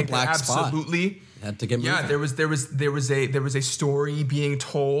adventure got the black spot. Absolutely. Had to get moving. Yeah, there was a story being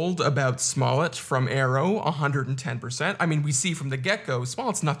told about Smollett from Arrow, 110%. I mean, we see from the get-go,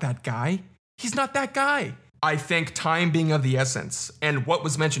 Smollett's not that guy. He's not that guy. I think time being of the essence. And what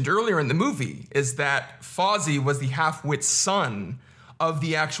was mentioned earlier in the movie is that Fozzie was the half-wit son of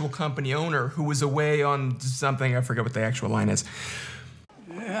the actual company owner who was away on something. I forget what the actual line is.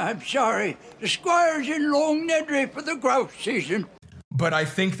 I'm sorry. The squire's in Long Nedry for the grouse season. But I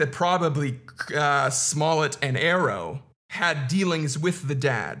think that probably Smollett and Arrow had dealings with the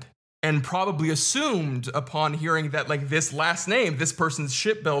dad and probably assumed upon hearing that, like, this last name, this person's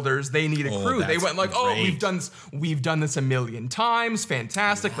shipbuilders, they need a crew. They went like, oh, we've done this a million times.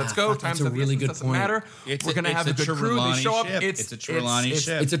 Fantastic. Let's go. Time's of the essence. Doesn't matter. We're going to have a good crew. They show up. It's a Trelawney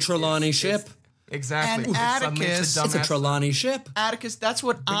ship. It's a Trelawney ship. Exactly. And Atticus, it's a Trelawney ship. Atticus, that's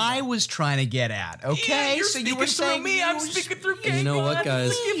what I was trying to get at. Okay, yeah, so you were saying me. I'm speaking through Kate. You know what,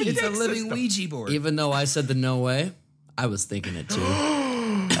 guys? It's a living Ouija board. Even though I said the no way, I was thinking it too.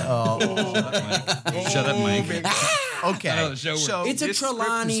 Shut up, Mike. Okay, so it's a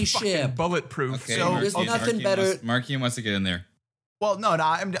Trelawney ship, bulletproof. Okay, so there's nothing better. Marky wants to get in there. Well, no,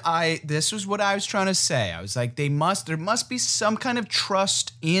 this was what I was trying to say. I was like, there must be some kind of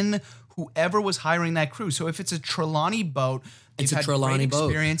trust in whoever was hiring that crew. So if it's a Trelawney boat, it's a Trelawney boat.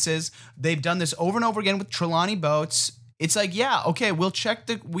 Experiences. They've done this over and over again with Trelawney boats. It's like, yeah, okay, we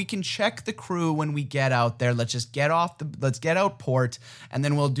can check the crew when we get out there. Let's just let's get out port, and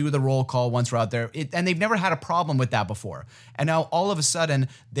then we'll do the roll call once we're out there. And they've never had a problem with that before. And now all of a sudden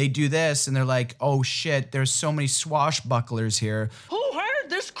they do this, and they're like, oh shit, there's so many swashbucklers here. Who hired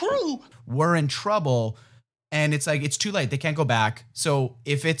this crew? We're in trouble. And it's like, it's too late. They can't go back. So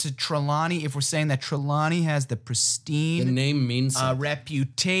if it's a Trelawney, if we're saying that Trelawney has the pristine the name means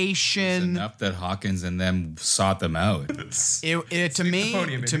reputation. It's enough that Hawkins and them sought them out.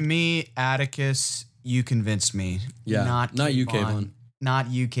 To me, Atticus, you convinced me. Yeah, not you, Kayvon. Not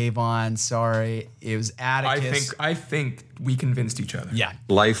you, Kayvon. Sorry. It was Atticus. I think we convinced each other. Yeah.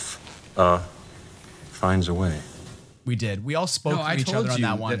 Life finds a way. We did. We all spoke to each other on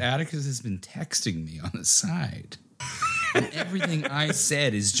that one. That Atticus has been texting me on the side. And everything I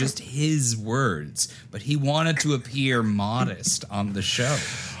said is just his words, but he wanted to appear modest on the show.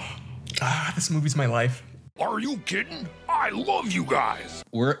 This movie's my life. Are you kidding? I love you guys.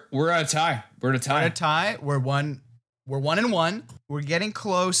 We're at a tie. We're at a tie. We're 1-1. We're getting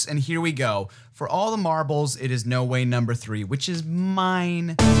close, and here we go. For all the marbles, it is No Way number 3, which is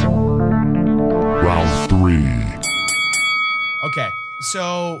mine. Round 3. Okay,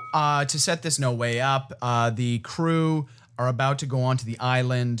 so to set this No Way up, the crew are about to go onto the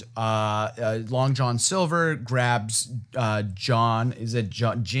island. Long John Silver grabs Jim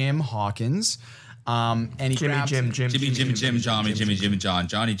Hawkins, and he grabs Jimmy Jim.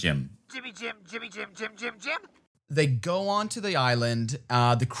 They go onto the island.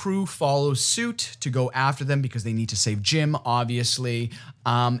 The crew follows suit to go after them because they need to save Jim, obviously,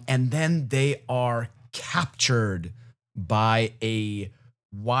 and then they are captured by a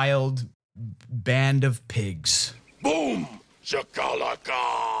wild band of pigs. Boom! Shakalaka!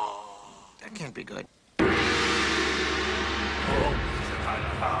 That can't be good. Boom!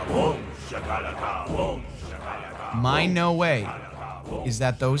 Shakalaka! Boom! Shakalaka! Boom! Shakalaka! My no way is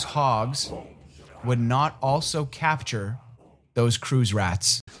that those hogs would not also capture those cruise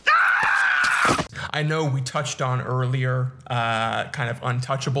rats. I know we touched on earlier kind of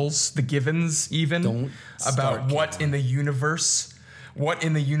untouchables, the givens even, about what in the universe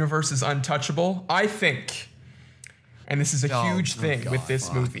is untouchable. I think, and this is a huge thing with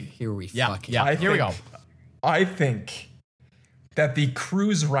this movie. Here we go. I think that the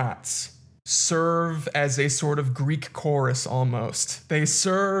cruise rats serve as a sort of Greek chorus almost. They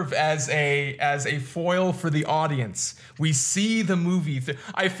serve as a foil for the audience. We see the movie.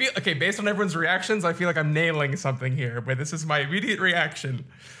 I feel, okay, based on everyone's reactions, I feel like I'm nailing something here, but this is my immediate reaction.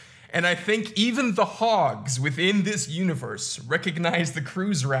 And I think even the hogs within this universe recognize the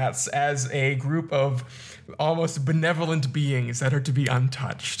cruise rats as a group of almost benevolent beings that are to be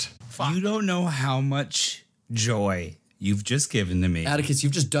untouched. Fuck. You don't know how much joy you've just given to me. Atticus,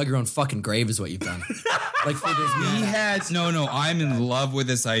 you've just dug your own fucking grave is what you've done. Like for this I'm in love with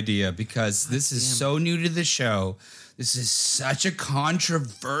this idea because this is so new to the show. This is such a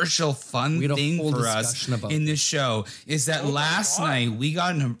controversial, fun thing for us in this show. Is that last night we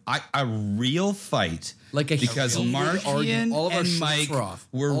got in a real fight, because Markian and Mike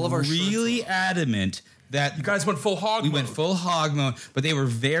were really adamant that you guys went full hog mode. We went full hog mode, but they were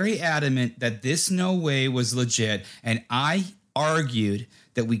very adamant that this No Way was legit, and I argued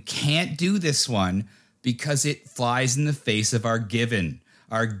that we can't do this one because it flies in the face of our given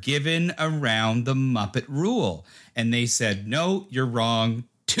around the Muppet rule. And they said, no, you're wrong.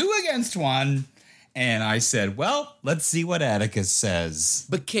 2 against 1. And I said, well, let's see what Atticus says.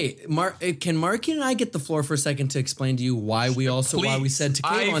 But Kate, can Marky and I get the floor for a second to explain to you why we said to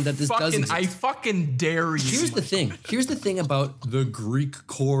Kayvon that this doesn't exist? I fucking dare you. Here's the thing about the Greek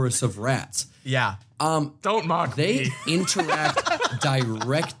chorus of rats. Yeah. Don't mock me. They interact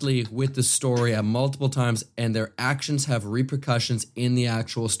directly with the story at multiple times, and their actions have repercussions in the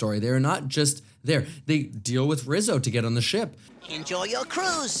actual story. They're not just there. They deal with Rizzo to get on the ship. Enjoy your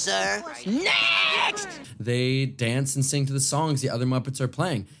cruise, sir. Next! They dance and sing to the songs the other Muppets are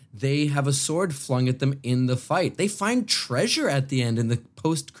playing. They have a sword flung at them in the fight. They find treasure at the end in the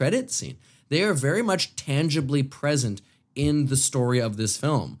post-credit scene. They are very much tangibly present in the story of this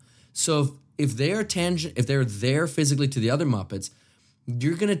film. So if they're there physically to the other Muppets,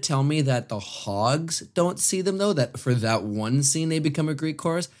 you're going to tell me that the hogs don't see them, though? That for that one scene they become a Greek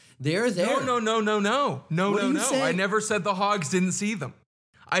chorus? They're there. No. I never said the hogs didn't see them.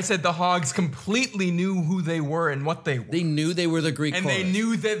 I said the hogs completely knew who they were and what they were. They knew they were the Greek chorus. And they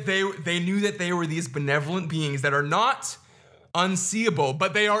knew that they were these benevolent beings that are not unseeable,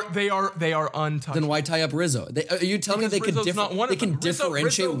 but they are untouchable. Then why tie up Rizzo? Are you telling me they can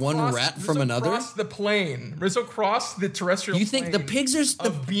differentiate one rat from another? Rizzo crossed the plane. Rizzo crossed the terrestrial plane. You think the pigs are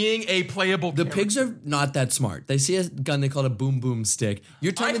being a playable character. The pigs are not that smart. They see a gun, they call it a boom boom stick.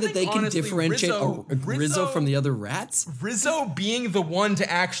 You're telling me that they can differentiate Rizzo from the other rats? Rizzo being the one to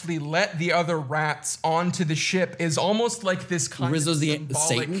actually let the other rats onto the ship is almost like this kind Rizzo's of the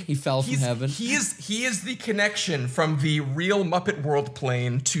Satan. He fell from heaven. He is the connection from the real Muppet World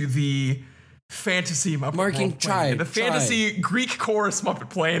plane to the fantasy Muppet World plane. The fantasy Greek chorus Muppet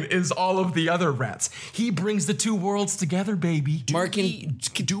plane is all of the other rats. He brings the two worlds together, baby.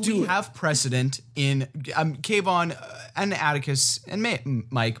 Do we have precedent in Kayvon and Atticus and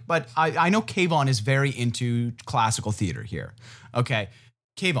Mike, but I know Kayvon is very into classical theater here. Okay,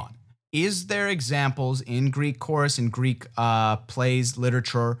 Kayvon, is there examples in Greek chorus and Greek plays,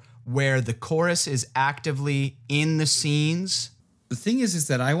 literature, where the chorus is actively in the scenes? The thing is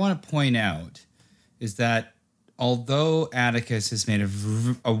that I want to point out is that although Atticus has made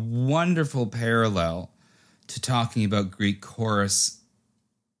a wonderful parallel to talking about Greek chorus,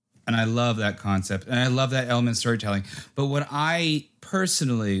 and I love that concept, and I love that element of storytelling, but what I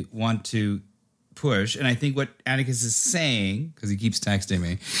personally want to push, and I think what Atticus is saying, because he keeps texting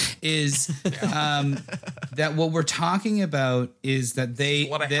me, is that what we're talking about is that the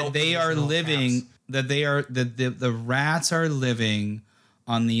rats are living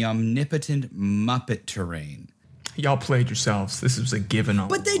on the omnipotent Muppet terrain. Y'all played yourselves. This was a given.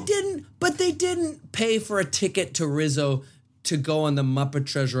 But they didn't pay for a ticket to Rizzo to go on the Muppet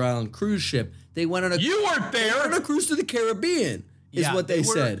Treasure Island cruise ship. They went on You weren't there. They went on a cruise to the Caribbean, is what they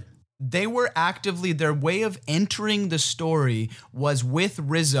said. They were actively, their way of entering the story was with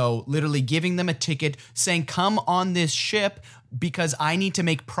Rizzo literally giving them a ticket saying, come on this ship because I need to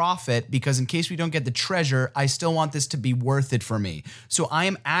make profit, because in case we don't get the treasure, I still want this to be worth it for me. So I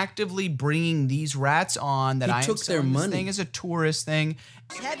am actively bringing these rats on that I took their money. This thing is a tourist thing.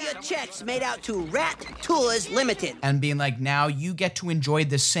 Have your checks made out to Rat Tours Limited. And being like, now you get to enjoy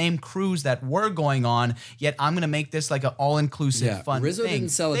the same cruise that we're going on, yet I'm going to make this like an all-inclusive fun Rizzo thing.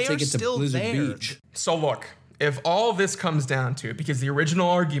 Didn't sell a ticket to Blizzard Beach. So look, if all this comes down to it, because the original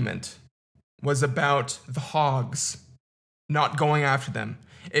argument was about the hogs not going after them,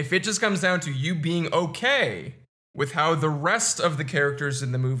 if it just comes down to you being okay with how the rest of the characters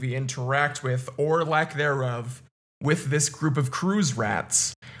in the movie interact with, or lack thereof, with this group of cruise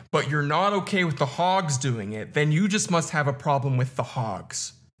rats, but you're not okay with the hogs doing it, then you just must have a problem with the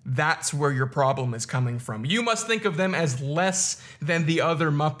hogs. That's where your problem is coming from. You must think of them as less than the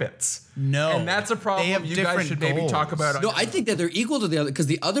other Muppets. No. And that's a problem you guys should maybe talk about. No, I think that they're equal to the other, because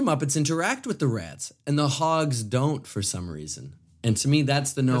the other Muppets interact with the rats, and the hogs don't for some reason. And to me,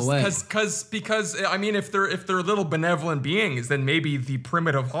 that's the no way. Because I mean, if they're little benevolent beings, then maybe the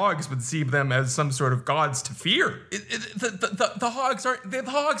primitive hogs would see them as some sort of gods to fear. The hogs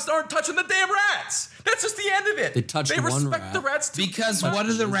aren't touching the damn rats. That's just the end of it. They respect the rats because what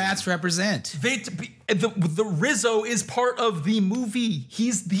do the rats represent? The Rizzo is part of the movie.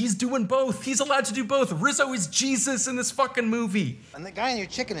 He's doing both. He's allowed to do both. Rizzo is Jesus in this fucking movie. And the guy in your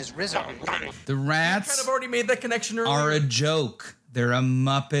chicken is Rizzo. The rats kind of already made that connection earlier. Are a joke. They're a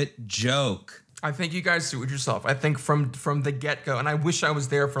Muppet joke. I think you guys do it yourself. I think from the get-go, and I wish I was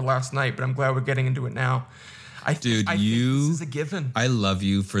there for last night, but I'm glad we're getting into it now. I think this is a given. I love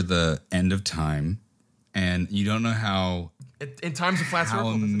you for the end of time, and you don't know how in times of flat circle,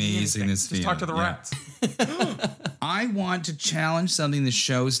 how amazing this feels. Just talk to the rats. I want to challenge something the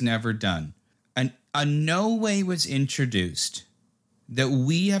show's never done. A no way was introduced that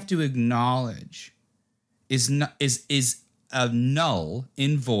we have to acknowledge is a null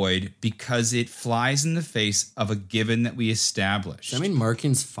in void because it flies in the face of a given that we established. Does that mean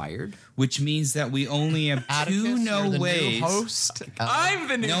Markin's fired? Which means that we only have two no ways. New host. I'm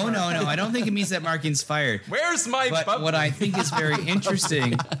the new host. No. I don't think it means that Markin's fired. Where's my But what I think is very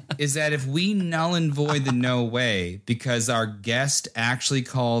interesting is that if we null and void the no way because our guest actually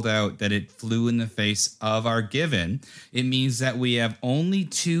called out that it flew in the face of our given, it means that we have only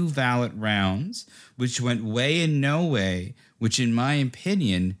two valid rounds, which went way and no way, which in my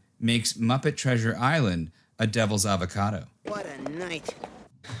opinion makes Muppet Treasure Island a devil's avocado. What a night.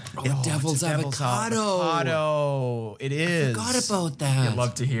 Devil's avocado. It is. I forgot about that. I'd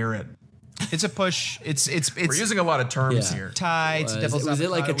love to hear it. It's a push. It's We're using a lot of terms here. Tides. Was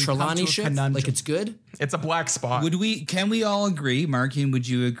it like a Trelawney ship? Like it's good? It's a black spot. Can we all agree, Markin, would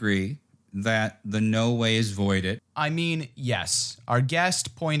you agree that the no way is voided? I mean, yes. Our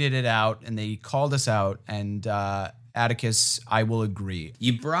guest pointed it out and they called us out, and Atticus, I will agree.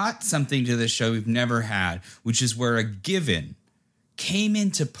 You brought something to the show we've never had, which is where a given came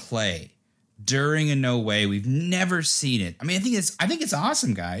into play during a no way. We've never seen it. I mean, I think it's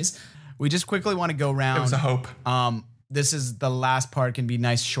awesome, guys. We just quickly want to go round. It was a hope. This is the last part, can be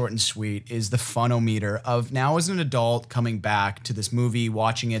nice, short, and sweet, is the funometer of now as an adult coming back to this movie,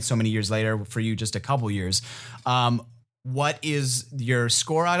 watching it so many years later, for you just a couple years. What is your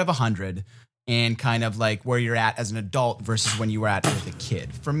score out of 100 and kind of like where you're at as an adult versus when you were at with a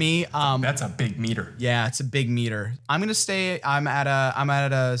kid? For me, that's a big meter. Yeah, it's a big meter. I'm gonna stay. I'm at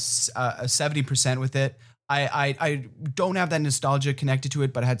a 70% with it. I don't have that nostalgia connected to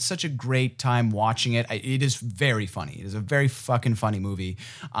it, but I had such a great time watching it. It is very funny. It is a very fucking funny movie.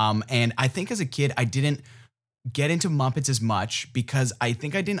 And I think as a kid, I didn't get into Muppets as much because I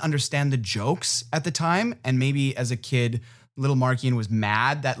think I didn't understand the jokes at the time. And maybe as a kid, little Markian was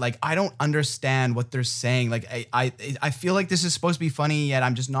mad that like, I don't understand what they're saying. Like I feel like this is supposed to be funny, yet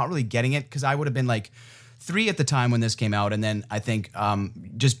I'm just not really getting it, because I would have been like 3 at the time when this came out, and then I think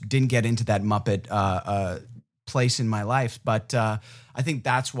just didn't get into that Muppet place in my life. But I think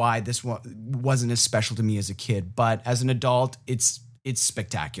that's why this wasn't as special to me as a kid. But as an adult, it's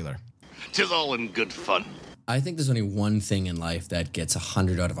spectacular. 'Tis all in good fun. I think there's only one thing in life that gets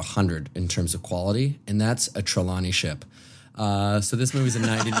 100 out of 100 in terms of quality, and that's a Trelawney ship. So this movie's a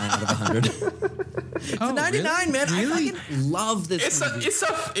 99 out of 100. It's a 99, man. Really? I fucking love this movie.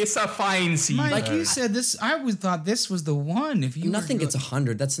 It's a fine scene. Like you said, I always thought this was the one. If you nothing gets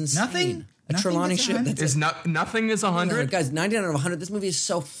 100. That's insane. Nothing. A Trelawney ship. Nothing is 100. Guys, 99 out of 100. This movie is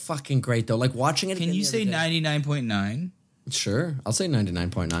so fucking great, though. Like watching it. Can you say 99.9? Sure, I'll say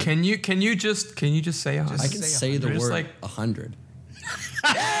 99.9. Can you just say 100? I can say the word like 100.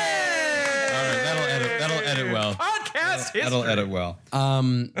 All right, that'll edit well. Podcast history. That'll edit well.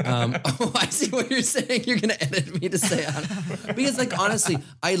 Oh, I see what you're saying. You're gonna edit me to say it. Because like honestly,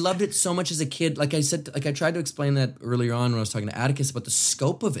 I loved it so much as a kid. Like I said, like I tried to explain that earlier on when I was talking to Atticus about the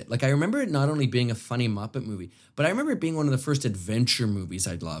scope of it. Like I remember it not only being a funny Muppet movie, but I remember it being one of the first adventure movies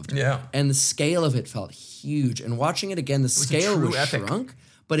I'd loved. Yeah. And the scale of it felt huge. And watching it again, the scale was shrunk,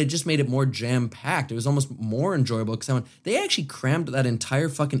 but it just made it more jam-packed. It was almost more enjoyable because they actually crammed that entire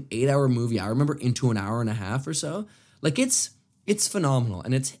fucking 8-hour movie, I remember, into an hour and a half or so. Like it's phenomenal,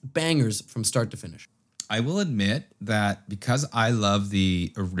 and it's bangers from start to finish. I will admit that because I love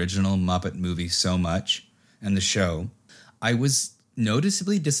the original Muppet movie so much and the show, I was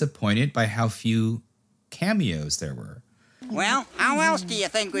noticeably disappointed by how few cameos there were. Well, how else do you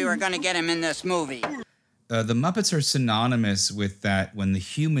think we were going to get him in this movie? The Muppets are synonymous with that when the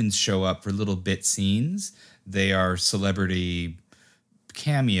humans show up for little bit scenes, they are celebrity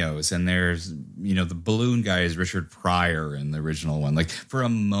cameos. And there's, the balloon guy is Richard Pryor in the original one. Like for a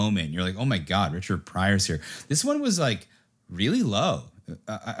moment, you're like, oh my God, Richard Pryor's here. This one was like really low.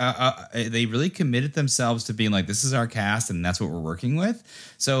 They really committed themselves to being like, this is our cast and that's what we're working with.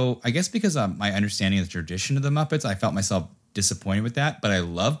 So I guess because of my understanding of the tradition of the Muppets, I felt myself disappointed with that. But I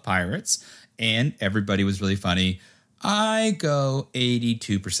love Pirates and everybody was really funny. I go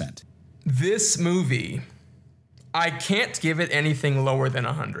 82%. This movie, I can't give it anything lower than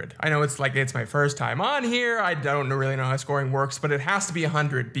 100. I know it's my first time on here. I don't really know how scoring works, but it has to be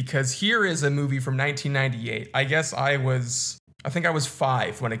 100 because here is a movie from 1998. I guess I think I was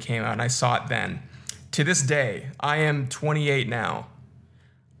 5 when it came out and I saw it then. To this day, I am 28 now.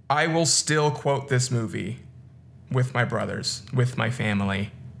 I will still quote this movie with my brothers, with my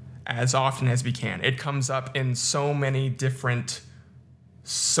family, as often as we can. It comes up in so many different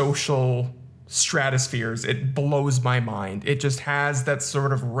social stratospheres. It blows my mind. It just has that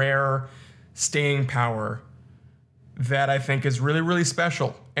sort of rare staying power that I think is really, really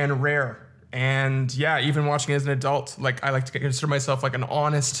special and rare. And yeah, even watching it as an adult, I like to consider myself like an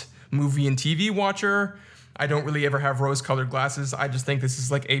honest movie and TV watcher. I don't really ever have rose-colored glasses. I just think this is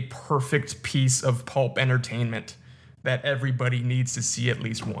like a perfect piece of pulp entertainment that everybody needs to see at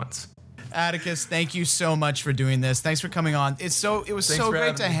least once. Atticus, thank you so much for doing this. Thanks for coming on. It was so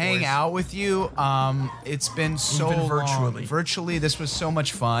great to hang out with you. It's been so long. Virtually, this was so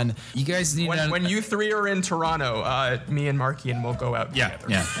much fun. You guys need when you three are in Toronto, me and Marky and we'll go out together.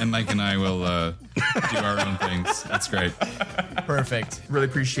 Yeah, and Mike and I will do our own things. That's great. Perfect. Really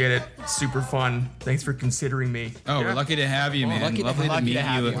appreciate it. Super fun. Thanks for considering me. Oh, we're lucky to have you, man. Lovely to meet you.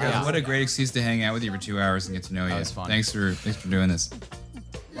 Yeah. What a great excuse to hang out with you for 2 hours and get to know you. That was fun. Thanks for doing this.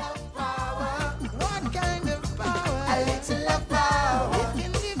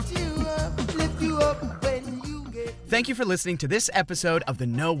 Thank you for listening to this episode of the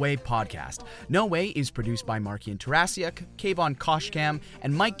No Way Podcast. No Way is produced by Marky and Tarasiuk, Kayvon Koshkam,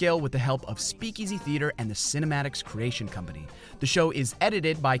 and Mike Gill with the help of Speakeasy Theater and the Cinematics Creation Company. The show is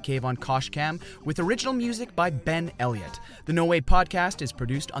edited by Kayvon Koshkam with original music by Ben Elliott. The No Way Podcast is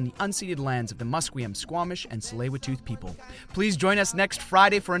produced on the unceded lands of the Musqueam, Squamish, and Tsleil-Waututh people. Please join us next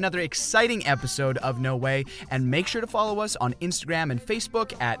Friday for another exciting episode of No Way, and make sure to follow us on Instagram and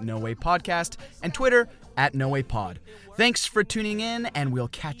Facebook at No Way Podcast and Twitter at No Way Pod. Thanks for tuning in, and we'll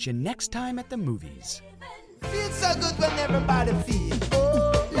catch you next time at the movies. Feels so good when everybody feels.